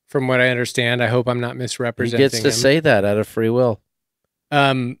 From what I understand, I hope I'm not misrepresenting him. He gets to say that out of free will.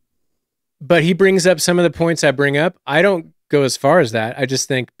 But he brings up some of the points I bring up. I don't go as far as that. I just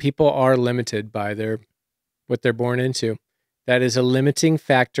think people are limited by what they're born into. That is a limiting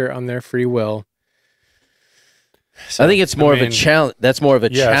factor on their free will. So, I think it's more of a challenge. That's more of a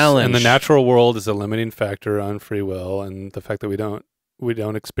challenge. And the natural world is a limiting factor on free will, and the fact that we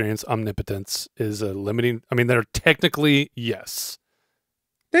don't experience omnipotence is a limiting. I mean, they're technically yes.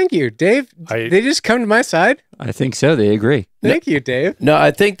 Thank you, Dave. They just come to my side. I think so. They agree. Thank you, Dave. No,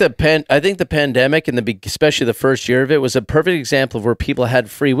 I think the pandemic and especially the first year of it was a perfect example of where people had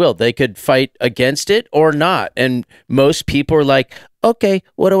free will. They could fight against it or not. And most people are like, okay,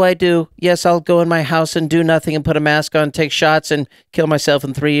 what do I do? Yes, I'll go in my house and do nothing and put a mask on, take shots and kill myself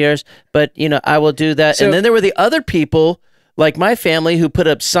in 3 years. But, I will do that. So, and then there were the other people like my family who put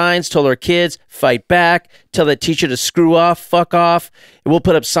up signs, told our kids, fight back, tell that teacher to screw off, fuck off. We'll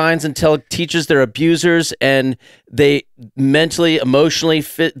put up signs and tell teachers they're abusers and they mentally, emotionally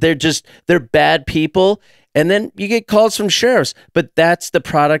fit. They're bad people. And then you get calls from sheriffs, but that's the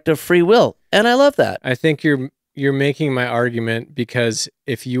product of free will. And I love that. I think you're making my argument because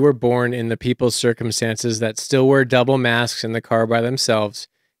if you were born in the people's circumstances that still wear double masks in the car by themselves,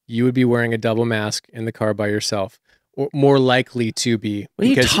 you would be wearing a double mask in the car by yourself. Or more likely to be. What are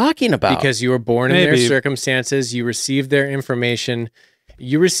you talking about? Because you were born in their circumstances, you received their information,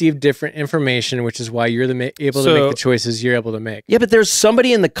 you received different information, which is why you're able to make the choices you're able to make. Yeah, but there's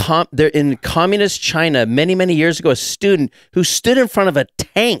somebody in in communist China many, many years ago, a student who stood in front of a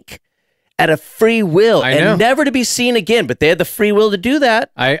tank at a free will I know. and never to be seen again. But they had the free will to do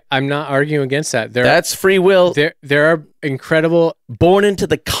that. I'm not arguing against that. That's free will. There are incredible Born into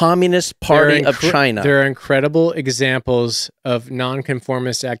the Communist Party of China. There are incredible examples of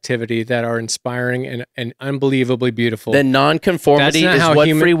nonconformist activity that are inspiring and unbelievably beautiful. Then nonconformity is what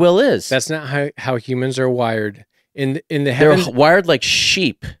free will is. That's not how humans are wired. In the They're wired like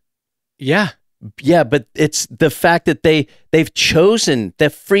sheep. Yeah. Yeah, but it's the fact that they've chosen,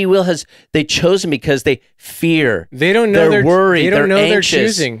 that free will they've chosen because they fear. They don't know they're worried. They don't know anxious. they're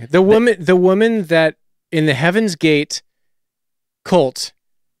choosing. The woman that in the Heaven's Gate cult,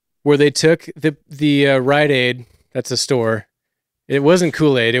 where they took the Rite Aid, that's a store. It wasn't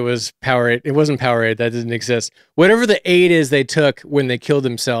Kool-Aid, it was Powerade. It wasn't Powerade, that didn't exist. Whatever the aid is they took when they killed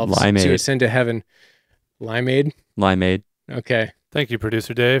themselves to ascend to heaven. Limeade? Limeade. Okay. Thank you,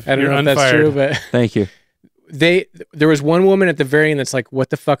 producer Dave. I don't know if that's true, but thank you. There was one woman at the very end that's like, "What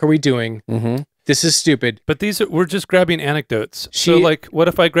the fuck are we doing? Mm-hmm. This is stupid." But we're just grabbing anecdotes. So, like, what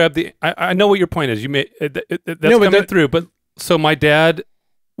if I grab I know what your point is. You may that's coming through. But so my dad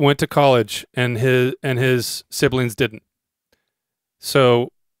went to college, and his siblings didn't.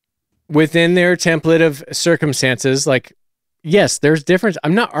 So, within their template of circumstances, like, yes, there's difference.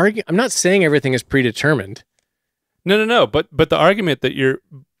 I'm not arguing. I'm not saying everything is predetermined. No. But the argument that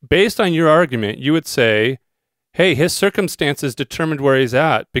based on your argument, you would say, hey, his circumstances determined where he's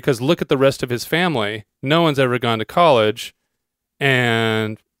at because look at the rest of his family. No one's ever gone to college,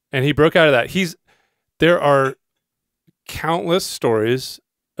 and he broke out of that. There are countless stories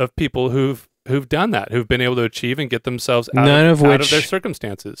of people who've done that, who've been able to achieve and get themselves out of their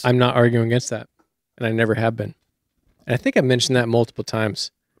circumstances. I'm not arguing against that, and I never have been. And I think I mentioned that multiple times.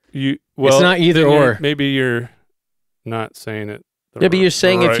 It's not either or. Maybe you're not saying it. But you're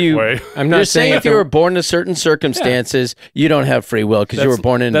saying if you were born to certain circumstances, you don't have free will because you were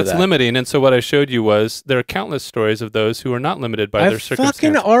born into that. That's limiting. And so what I showed you was there are countless stories of those who are not limited by their circumstances. I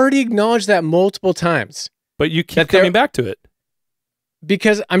fucking already acknowledged that multiple times. But you keep coming back to it.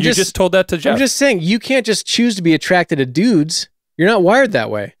 Because you just told that to Jeff. I'm just saying, you can't just choose to be attracted to dudes. You're not wired that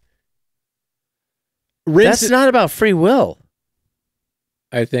way. That's not about free will.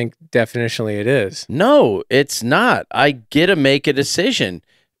 I think definitionally it is. No, it's not. I get to make a decision.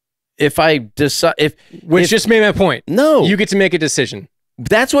 If I decide, which just made my point. No, you get to make a decision.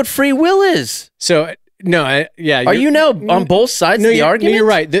 That's what free will is. So no, Are you now on both sides of the argument? No, you're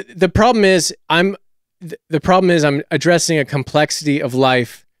right. The problem is I'm addressing a complexity of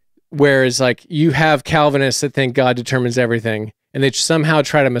life, whereas like you have Calvinists that think God determines everything. And they somehow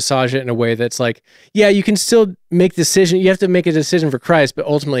try to massage it in a way that's like, yeah, you can still make decision. You have to make a decision for Christ, but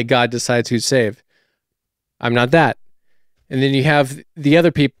ultimately God decides who's saved. I'm not that. And then you have the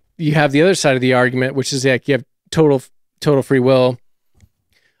other people. You have the other side of the argument, which is like you have total free will.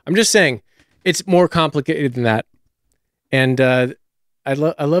 I'm just saying it's more complicated than that. And I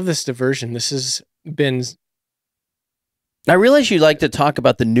love this diversion. This has been. I realize you like to talk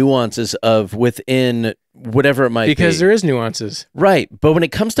about the nuances of within whatever it might be. Because there is nuances. Right. But when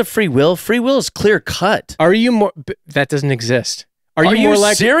it comes to free will is clear cut. Are you more... That doesn't exist. Are you more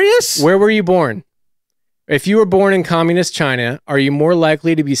likely... serious? Where were you born? If you were born in communist China, are you more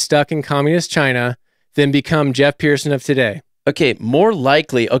likely to be stuck in communist China than become Jeff Pearson of today? Okay, more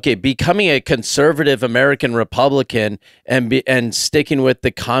likely. Okay, becoming a conservative American Republican and sticking with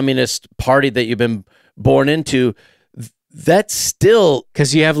the Communist Party that you've been born into... That's still...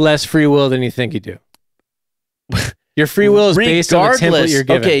 Because you have less free will than you think you do. Your free will is based on the template you're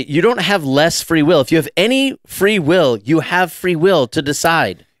given. Okay, you don't have less free will. If you have any free will, you have free will to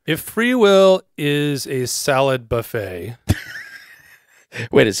decide. If free will is a salad buffet...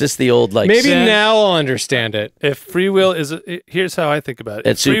 Wait, is this the old like... Maybe now I'll understand it. If free will is... Here's how I think about it.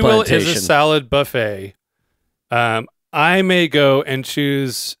 If free will is a salad buffet, I may go and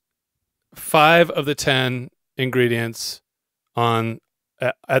choose 5 of the 10 ingredients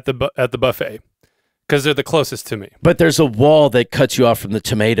at the buffet because they're the closest to me. But there's a wall that cuts you off from the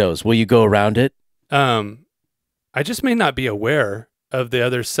tomatoes. Will you go around it? I just may not be aware of the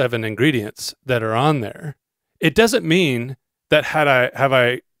other 7 ingredients that are on there. It doesn't mean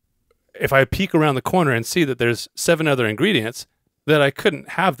that if I peek around the corner and see that there's 7 other ingredients that I couldn't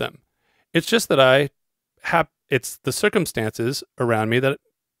have them. It's just that it's the circumstances around me that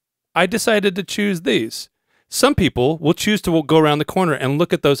I decided to choose these. Some people will choose to go around the corner and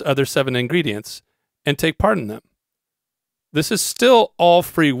look at those other 7 ingredients and take part in them. This is still all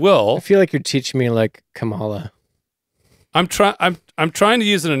free will. I feel like you're teaching me like Kamala. I'm trying to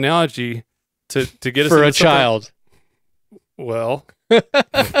use an analogy to get us for a child. Well, hey,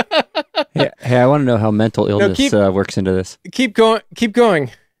 I want to know how mental illness works into this. Keep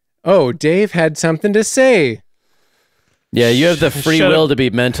going. Oh, Dave had something to say. Yeah, you have the free Shut will up. to be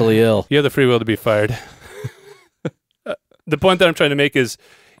mentally ill. You have the free will to be fired. The point that I'm trying to make is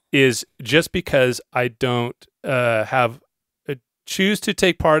just because I don't choose to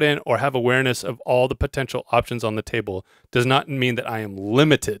take part in or have awareness of all the potential options on the table does not mean that I am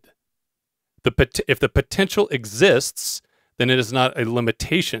limited. If the potential exists, then it is not a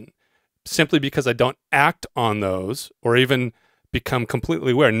limitation. Simply because I don't act on those or even become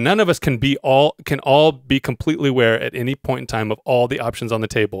completely aware. None of us can all be completely aware at any point in time of all the options on the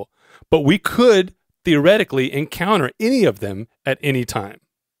table. But we could theoretically encounter any of them at any time.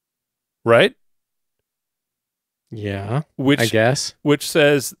 Right? Yeah, I guess. Which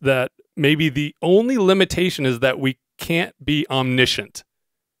says that maybe the only limitation is that we can't be omniscient.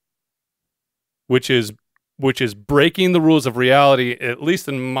 Which is breaking the rules of reality, at least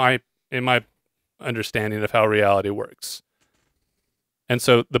in my understanding of how reality works. And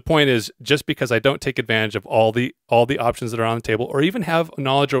so the point is, just because I don't take advantage of all the options that are on the table, or even have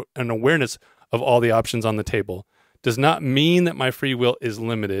knowledge or an awareness of all the options on the table, does not mean that my free will is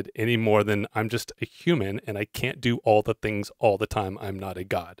limited any more than I'm just a human and I can't do all the things all the time. I'm not a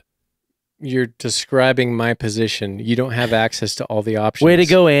god. You're describing my position. You don't have access to all the options. Way to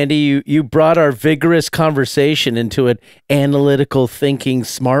go, Andy. You brought our vigorous conversation into an analytical thinking,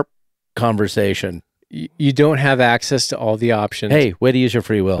 smart conversation. You don't have access to all the options. Hey, way to use your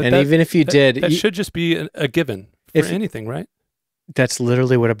free will. And even if you did... That should just be a given for anything, right? That's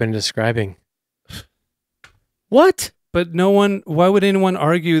literally what I've been describing. What? But why would anyone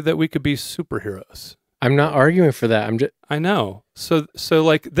argue that we could be superheroes? I'm not arguing for that. I know. So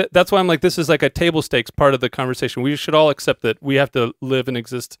like that's why I'm like, this is like a table stakes part of the conversation. We should all accept that we have to live and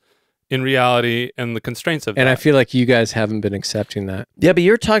exist in reality and the constraints of that. And I feel like you guys haven't been accepting that. Yeah, but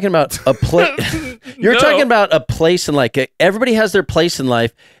you're talking about a place. You're talking about a place in life. Everybody has their place in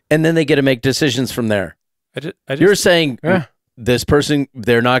life, and then they get to make decisions from there. You're saying this person,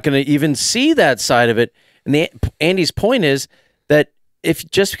 they're not going to even see that side of it. And Andy's point is that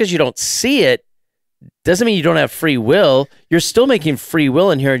just because you don't see it doesn't mean you don't have free will. You're still making free will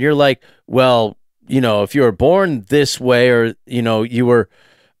in here, and you're like, well, if you were born this way, or you were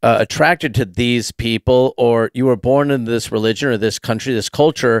attracted to these people, or you were born in this religion or this country, this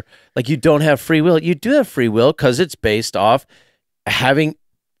culture, like you don't have free will. You do have free will because it's based off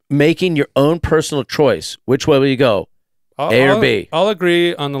making your own personal choice. Which way will you go? A or B? I'll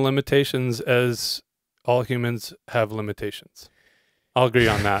agree on the limitations, as all humans have limitations. I'll agree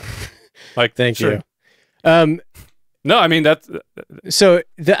on that. Like, thank you. No, I mean that's so.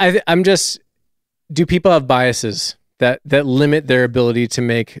 I'm just. Do people have biases that limit their ability to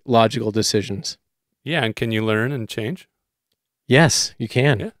make logical decisions? Yeah, and can you learn and change? Yes, you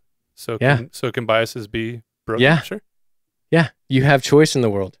can. Yeah. So can biases be broken? Yeah. Sure. Yeah, you have choice in the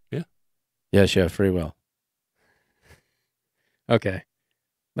world. Yeah. Yes, you have free will. Okay,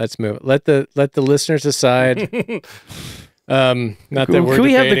 let's move. Let the listeners decide. Not that we're Can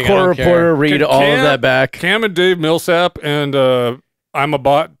we have the core reporter read all of that back? Cam and Dave Millsap and I'm a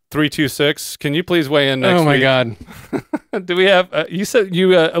bot 326. Can you please weigh in next week? Oh my God. Do we have? You said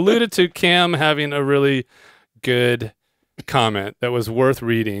you alluded to Cam having a really good comment that was worth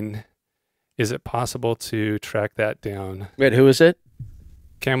reading. Is it possible to track that down? Wait, who is it?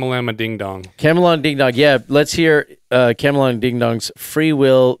 Camelama Ding Dong. Camelon Ding Dong. Yeah, let's hear Camelon Ding Dong's free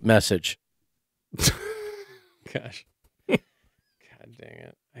will message. Gosh. God dang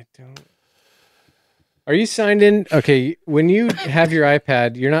it. I don't. Are you signed in? Okay, when you have your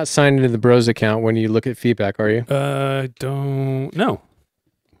iPad, you're not signed into the Bros account when you look at feedback, are you? Don't know.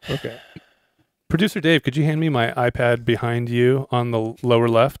 Okay. Producer Dave, could you hand me my iPad behind you on the lower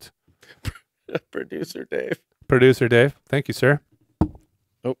left? Producer Dave. Producer Dave. Thank you, sir.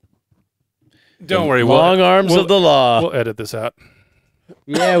 Oh. Don't worry. Long arms of the law. We'll edit this out.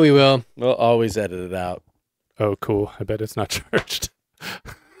 Yeah, we will. We'll always edit it out. Oh, cool. I bet it's not charged.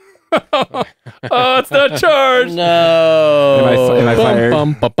 Oh, it's not charged. No. Am I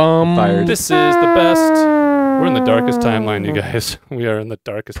fired? Fired. This is the best. We're in the darkest timeline, you guys. We are in the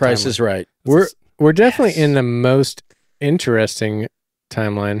darkest Price timeline. is right. We're definitely in the most interesting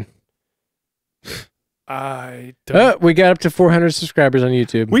timeline. I don't. We got up to 400 subscribers on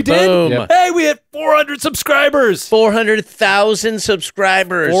YouTube. We did? Boom. Yep. Hey, we had 400 subscribers. 400,000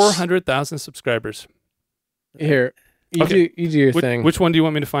 subscribers. 400,000 subscribers. Here, you do your thing. Which one do you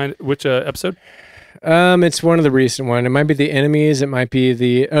want me to find? Which episode? It's one of the recent one. It might be the enemies. It might be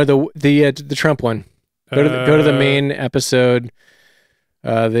the Trump one. Go to the main episode.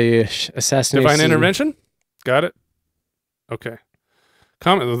 The assassination. Divine intervention. Got it. Okay.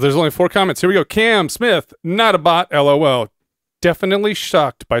 Comment. There's only 4 comments. Here we go. Cam Smith, not a bot. LOL. definitely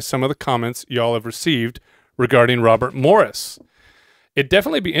shocked by some of the comments y'all have received regarding Robert Morris. It'd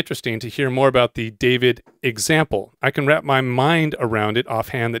definitely be interesting to hear more about the David example. I can wrap my mind around it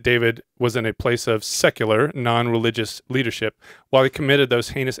offhand that David was in a place of secular, non-religious leadership while he committed those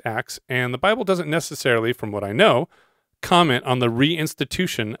heinous acts, and the Bible doesn't necessarily, from what I know, comment on the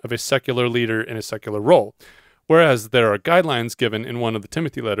reinstitution of a secular leader in a secular role, whereas there are guidelines given in one of the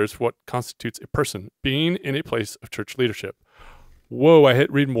Timothy letters for what constitutes a person being in a place of church leadership. Whoa, I hit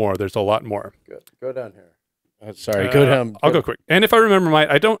read more. There's a lot more. Good. Go down here. Sorry, go down. I'll go quick. And if I remember right,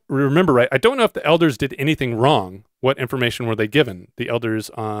 I don't know if the elders did anything wrong. What information were they given? The elders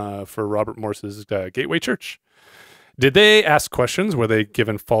for Robert Morris's Gateway Church. Did they ask questions? Were they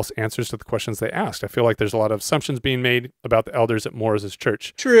given false answers to the questions they asked? I feel like there's a lot of assumptions being made about the elders at Morris's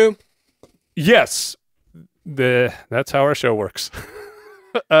church. True. Yes. That's how our show works.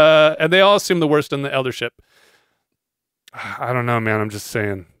 And they all assume the worst in the eldership. I don't know, man. I'm just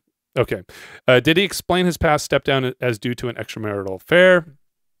saying. Okay. Did he explain his past step down as due to an extramarital affair?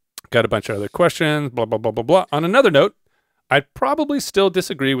 Got a bunch of other questions, blah, blah, blah, blah, blah. On another note, I'd probably still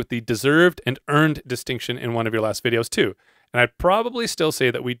disagree with the deserved and earned distinction in one of your last videos too. And I'd probably still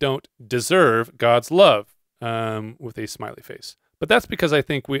say that we don't deserve God's love with a smiley face. But that's because I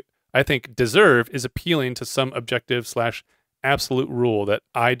think deserve is appealing to some objective / absolute rule that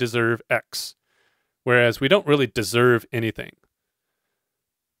I deserve X. Whereas we don't really deserve anything.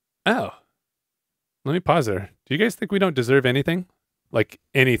 Oh, let me pause there. Do you guys think we don't deserve anything? Like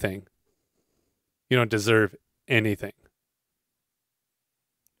anything? You don't deserve anything.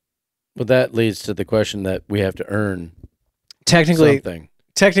 Well, that leads to the question that we have to earn Technically,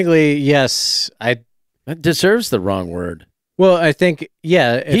 yes. That deserves the wrong word. Well, I think,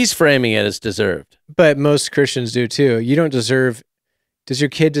 yeah. He's framing it as deserved. But most Christians do too. You don't deserve. Does your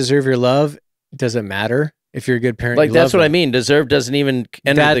kid deserve your love? Does it matter? If you're a good parent, like that's what I mean. Deserve doesn't even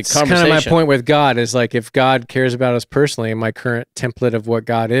enter the conversation. That's kind of my point with God. Is like if God cares about us personally, and my current template of what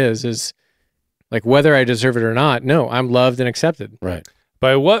God is like whether I deserve it or not. No, I'm loved and accepted. Right.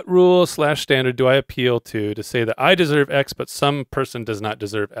 By what rule / standard do I appeal to say that I deserve X, but some person does not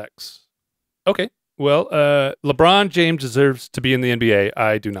deserve X? Okay. Well, LeBron James deserves to be in the NBA.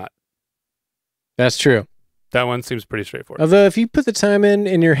 I do not. That's true. That one seems pretty straightforward. Although if you put the time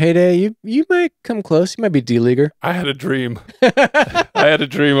in your heyday, you might come close. You might be D-leaguer. I had a dream. I had a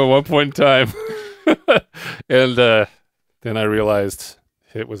dream at one point in time. And then I realized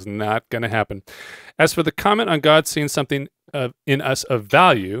it was not going to happen. As for the comment on God seeing something in us of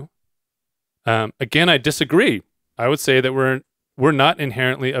value, again, I disagree. I would say that we're not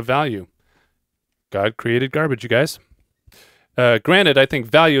inherently of value. God created garbage, you guys. Granted, I think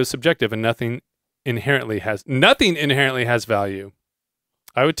value is subjective and nothing inherently has value.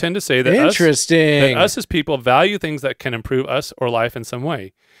 I would tend to say that us as people value things that can improve us or life in some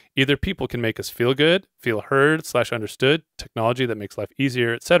way. Either people can make us feel good, feel heard / understood, technology that makes life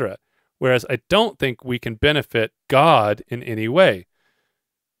easier, etc. Whereas I don't think we can benefit God in any way.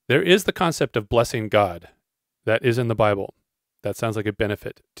 There is the concept of blessing God that is in the Bible. That sounds like a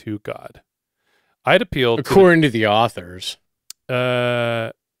benefit to God. I'd appeal according to the authors.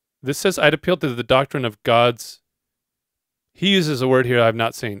 This says I'd appeal to the doctrine of God's. He uses a word here I've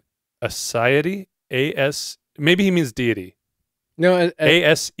not seen. Aseity? Maybe he means deity. No,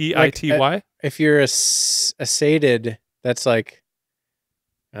 Aseity. If you're sated, that's like,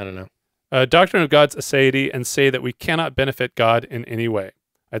 I don't know. Doctrine of God's aseity, and say that we cannot benefit God in any way.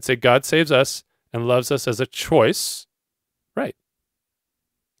 I'd say God saves us and loves us as a choice. Right.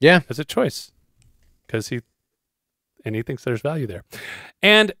 Yeah. As a choice. Because he thinks there's value there.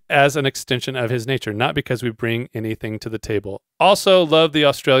 And as an extension of his nature, not because we bring anything to the table. Also, love the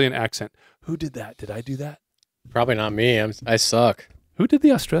Australian accent. Who did that? Did I do that? Probably not me. I suck. Who did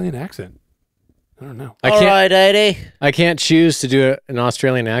the Australian accent? I don't know. All right, Eddie. I can't choose to do an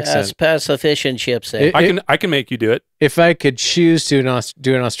Australian accent. That's past the fish and chips. Eh? I can make you do it. If I could choose to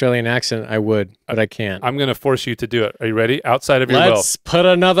do an Australian accent, I would, but I can't. I'm going to force you to do it. Are you ready? Outside of your will. Let's put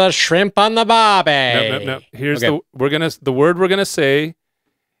another shrimp on the barbie. No. Here's the word we're gonna say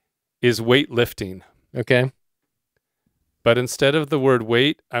is weightlifting. Okay. But instead of the word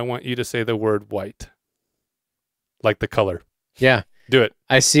weight, I want you to say the word white. Like the color. Yeah. Do it.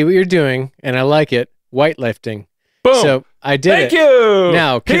 I see what you're doing, and I like it. Weightlifting. Boom. So I did Thank you.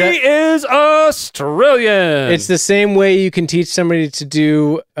 Now, he is Australian. It's the same way you can teach somebody to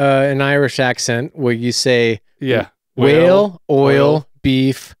do an Irish accent where you say, whale, oil,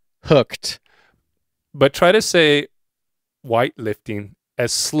 beef, hooked. But try to say weightlifting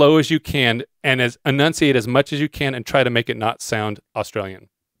as slow as you can and enunciate as much as you can and try to make it not sound Australian.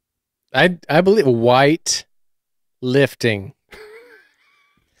 I believe white lifting.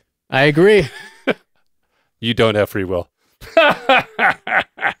 I agree. You don't have free will. I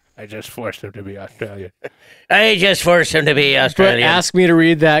just forced him to be Australian. I just forced him to be But Australian. ask me to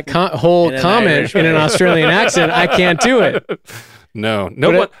read that whole comment in an Australian accent. I can't do it. No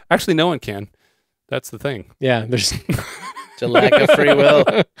one can. That's the thing. Yeah, there's It's a lack of free will.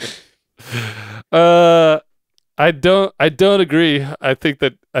 I don't agree. I think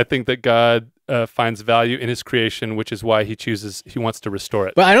that God finds value in his creation, which is why he wants to restore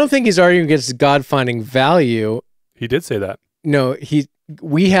it. But I don't think he's arguing against God finding value. He did say that. No,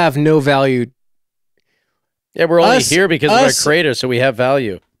 we have no value. Yeah, we're only here because of our creator, so we have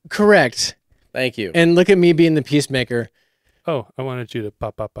value. Correct. Thank you. And look at me being the peacemaker. Oh, I wanted you to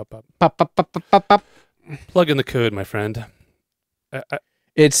pop. Pop, pop, pop, pop, pop, pop. Plug in the code, my friend.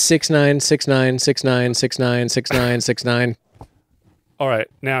 It's 696969696969. All right.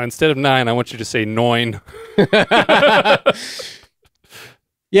 Now, instead of 9, I want you to say 9.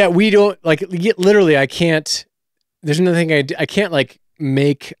 Yeah, we don't literally. I can't. There's nothing I can't like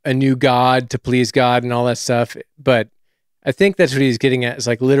make a new god to please God and all that stuff. But I think that's what he's getting at. Is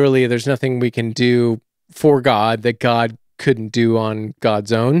like literally, there's nothing we can do for God that God couldn't do on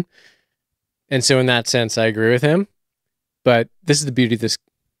God's own. And so, in that sense, I agree with him. But this is the beauty of this.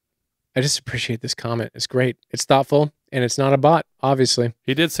 I just appreciate this comment. It's great. It's thoughtful, and it's not a bot. Obviously,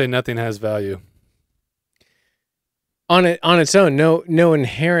 He did say nothing has value. on its own, no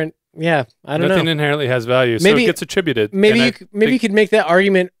inherent. Yeah, I don't Nothing know. inherently has value, so Maybe- it gets attributed. Maybe And you could make that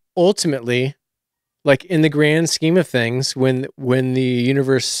argument ultimately, like in the grand scheme of things, when the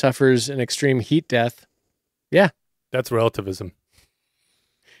universe suffers an extreme heat death. that's relativism.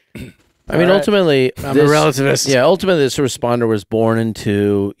 I mean, ultimately, I'm a relativist. Yeah, ultimately, this responder was born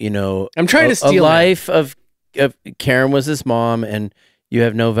into, I'm trying to steal a life of Karen was his mom, and you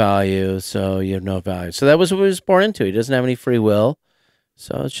have no value, so you have no value. So that was what he was born into. He doesn't have any free will,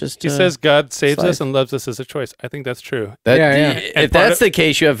 so it's just. He says God saves us and loves us as a choice. I think that's true. Yeah. If that's the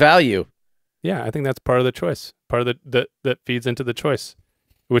case, you have value. Yeah, I think that's part of the choice. Part of that feeds into the choice,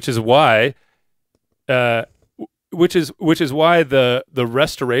 which is why, which is why the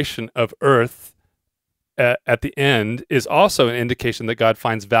restoration of Earth at the end is also an indication that God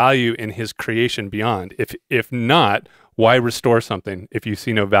finds value in His creation beyond. If not, why restore something if you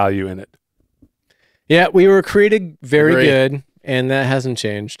see no value in it? Yeah, we were created very Agree. good, and that hasn't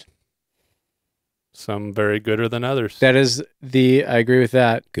changed. Some very gooder than others. That is I agree with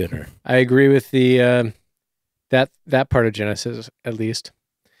that. Gooder. I agree with the that part of Genesis at least.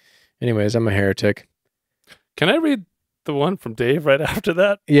 Anyways, I'm a heretic. Can I read the one from Dave right after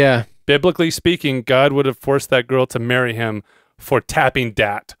that? Yeah. Biblically speaking, God would have forced that girl to marry him for tapping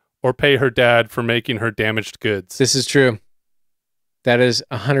dat or pay her dad for making her damaged goods. This is true. That is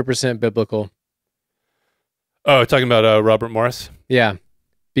 100% biblical. Oh, talking about Robert Morris? Yeah.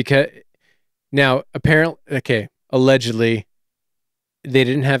 Because now, allegedly, they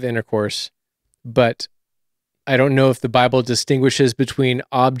didn't have intercourse, but I don't know if the Bible distinguishes between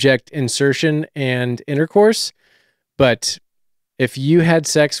object insertion and intercourse, but if you had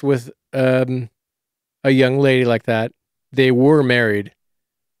sex with a young lady like that, they were married.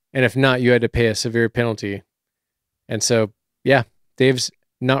 And if not, you had to pay a severe penalty. And so, yeah, Dave's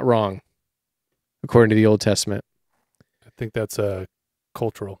not wrong, according to the Old Testament. I think that's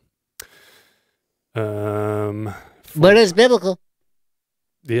cultural. But it's biblical.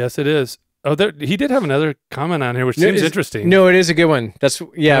 Yes, it is. Oh, he did have another comment on here, which seems interesting. No, it is a good one.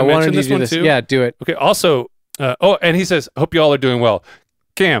 I wanted to do this. Too? Yeah, do it. Okay. Also, and he says, "Hope you all are doing well."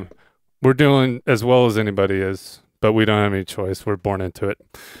 Cam, we're doing as well as anybody is, but we don't have any choice. We're born into it.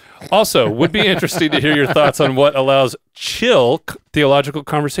 Also, would be interesting to hear your thoughts on what allows chill theological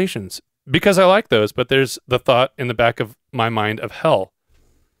conversations, because I like those, but there's the thought in the back of my mind of hell.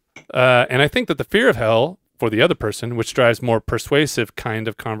 And I think that the fear of hell for the other person, which drives more persuasive kind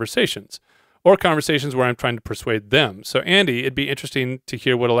of conversations, or conversations where I'm trying to persuade them. So, Andy, it'd be interesting to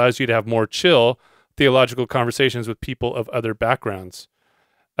hear what allows you to have more chill theological conversations with people of other backgrounds.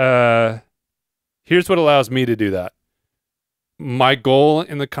 Here's what allows me to do that. My goal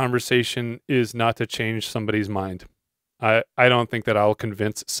in the conversation is not to change somebody's mind. I don't think that I'll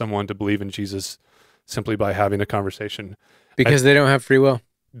convince someone to believe in Jesus simply by having a conversation. Because they don't have free will.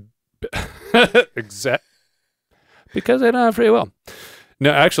 Exact. Because they don't have free will.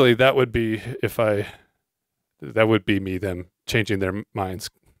 No, actually, that would be me, them changing their minds.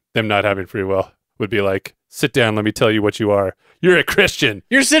 Them not having free will would be like, sit down, let me tell you what you are. You're a Christian.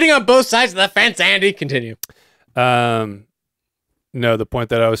 You're sitting on both sides of the fence, Andy. Continue. No, the point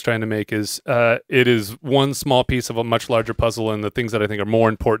that I was trying to make is it is one small piece of a much larger puzzle, and the things that I think are more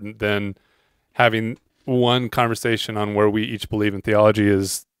important than having one conversation on where we each believe in theology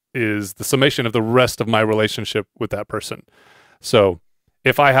is is the summation of the rest of my relationship with that person. So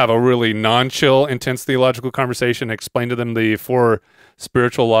if I have a really non-chill, intense theological conversation, explain to them the 4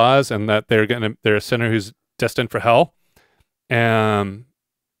 spiritual laws and that they're a sinner who's destined for hell, and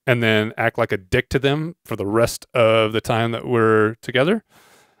then act like a dick to them for the rest of the time that we're together,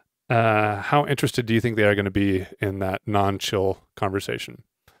 how interested do you think they are going to be in that non-chill conversation?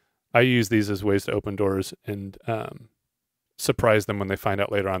 I use these as ways to open doors and surprise them when they find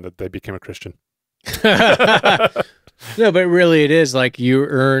out later on that they became a Christian. No, but really it is like you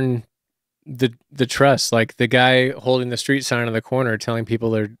earn the trust. Like the guy holding the street sign on the corner telling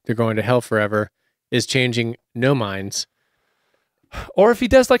people they're going to hell forever is changing no minds. Or if he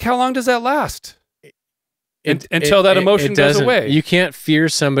does, like, how long does that last? Until that emotion goes away. You can't fear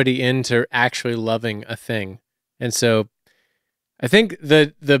somebody into actually loving a thing. And so I think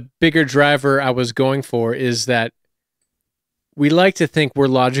the bigger driver I was going for is that we like to think we're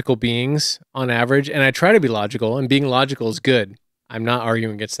logical beings on average, and I try to be logical, and being logical is good. I'm not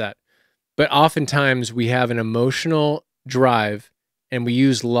arguing against that. But oftentimes we have an emotional drive, and we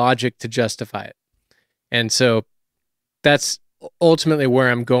use logic to justify it. And so that's ultimately where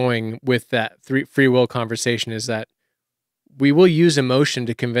I'm going with that free will conversation, is that we will use emotion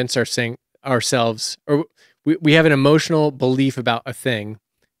to convince ourselves, or we have an emotional belief about a thing,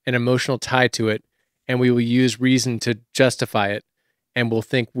 an emotional tie to it, and we will use reason to justify it, and we'll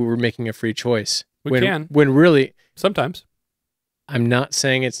think we were making a free choice. When really, sometimes. I'm not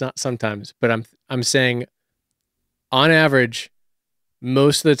saying it's not sometimes, but I'm saying on average,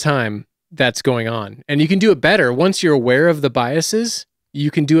 most of the time that's going on. And you can do it better. Once you're aware of the biases,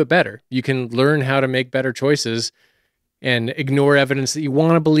 you can do it better. You can learn how to make better choices and ignore evidence that you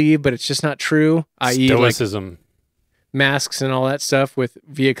want to believe, but it's just not true, i.e. Stoicism. Like masks and all that stuff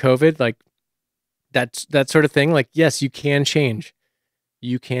via COVID, like that sort of thing. Like, yes, you can change.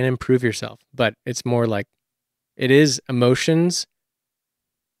 You can improve yourself, but it's more like it is emotions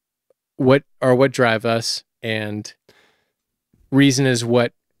what drive us, and reason is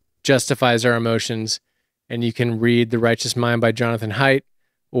what justifies our emotions. And you can read The Righteous Mind by Jonathan Haidt,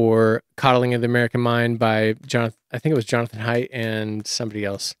 or Coddling of the American Mind by I think it was Jonathan Haidt and somebody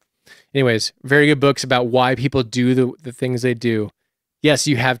else. Anyways, very good books about why people do the things they do. Yes,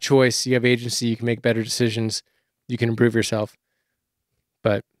 you have choice, you have agency, you can make better decisions, you can improve yourself.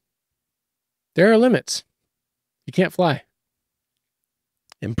 But there are limits. You can't fly.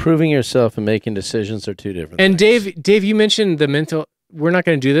 Improving yourself and making decisions are two different and things. Dave, you mentioned the mental, we're not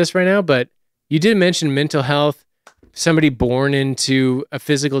going to do this right now, but you did mention mental health, somebody born into a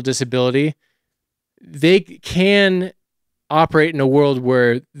physical disability. They can operate in a world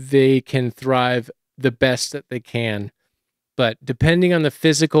where they can thrive the best that they can. But depending on the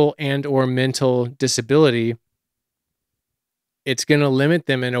physical and or mental disability, it's going to limit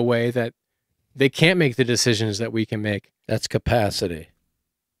them in a way that they can't make the decisions that we can make. That's capacity.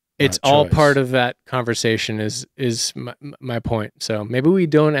 It's all part of that conversation is my point. So maybe we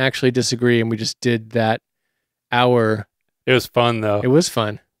don't actually disagree and we just did that hour. It was fun, though. It was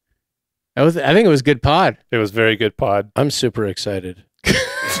fun. I think it was good pod. It was very good pod. I'm super excited.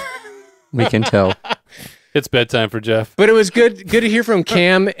 We can tell. It's bedtime for Jeff. But it was good to hear from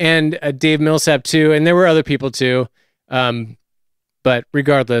Cam and Dave Millsap too, and there were other people too. But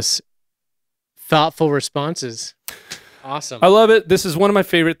regardless, thoughtful responses. Awesome. I love it. This is one of my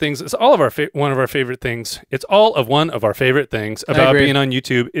favorite things. It's all of our one of our favorite things. It's all of one of our favorite things about being on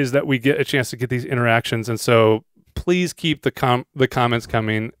YouTube is that we get a chance to get these interactions. And so please keep the comments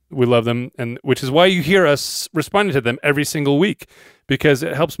coming. We love them, and which is why you hear us responding to them every single week, because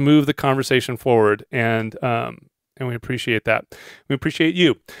it helps move the conversation forward, and we appreciate that. We appreciate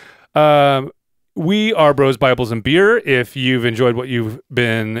you. We are Bros, Bibles, and Beer. If you've enjoyed what you've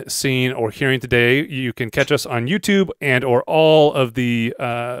been seeing or hearing today, you can catch us on YouTube and or all of the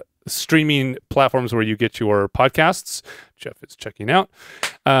streaming platforms where you get your podcasts. Jeff is checking out.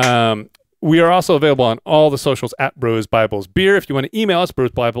 We are also available on all the socials at Bros, Bibles, Beer. If you want to email us,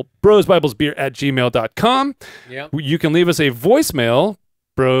 brosbiblesbeer@gmail.com. Yep. You can leave us a voicemail,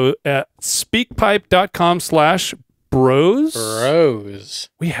 at speakpipe.com/bros.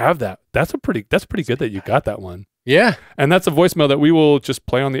 We have that. That's pretty good that you got that one. Yeah. And that's a voicemail that we will just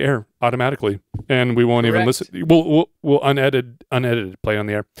play on the air automatically, and we won't even listen. We'll unedited play on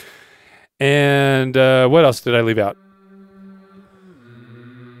the air. And what else did I leave out?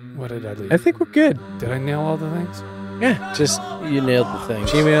 What did I leave? I think we're good. Did I nail all the things? Yeah. Just You nailed the thing.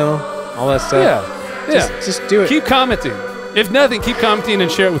 Gmail, all that stuff. Yeah. Just do it. Keep commenting. If nothing, keep commenting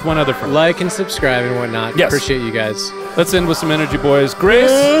and share it with one other friend. Like and subscribe and whatnot. Yes. Appreciate you guys. Let's end with some energy, boys. Grace,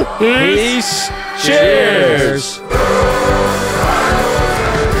 peace, cheers.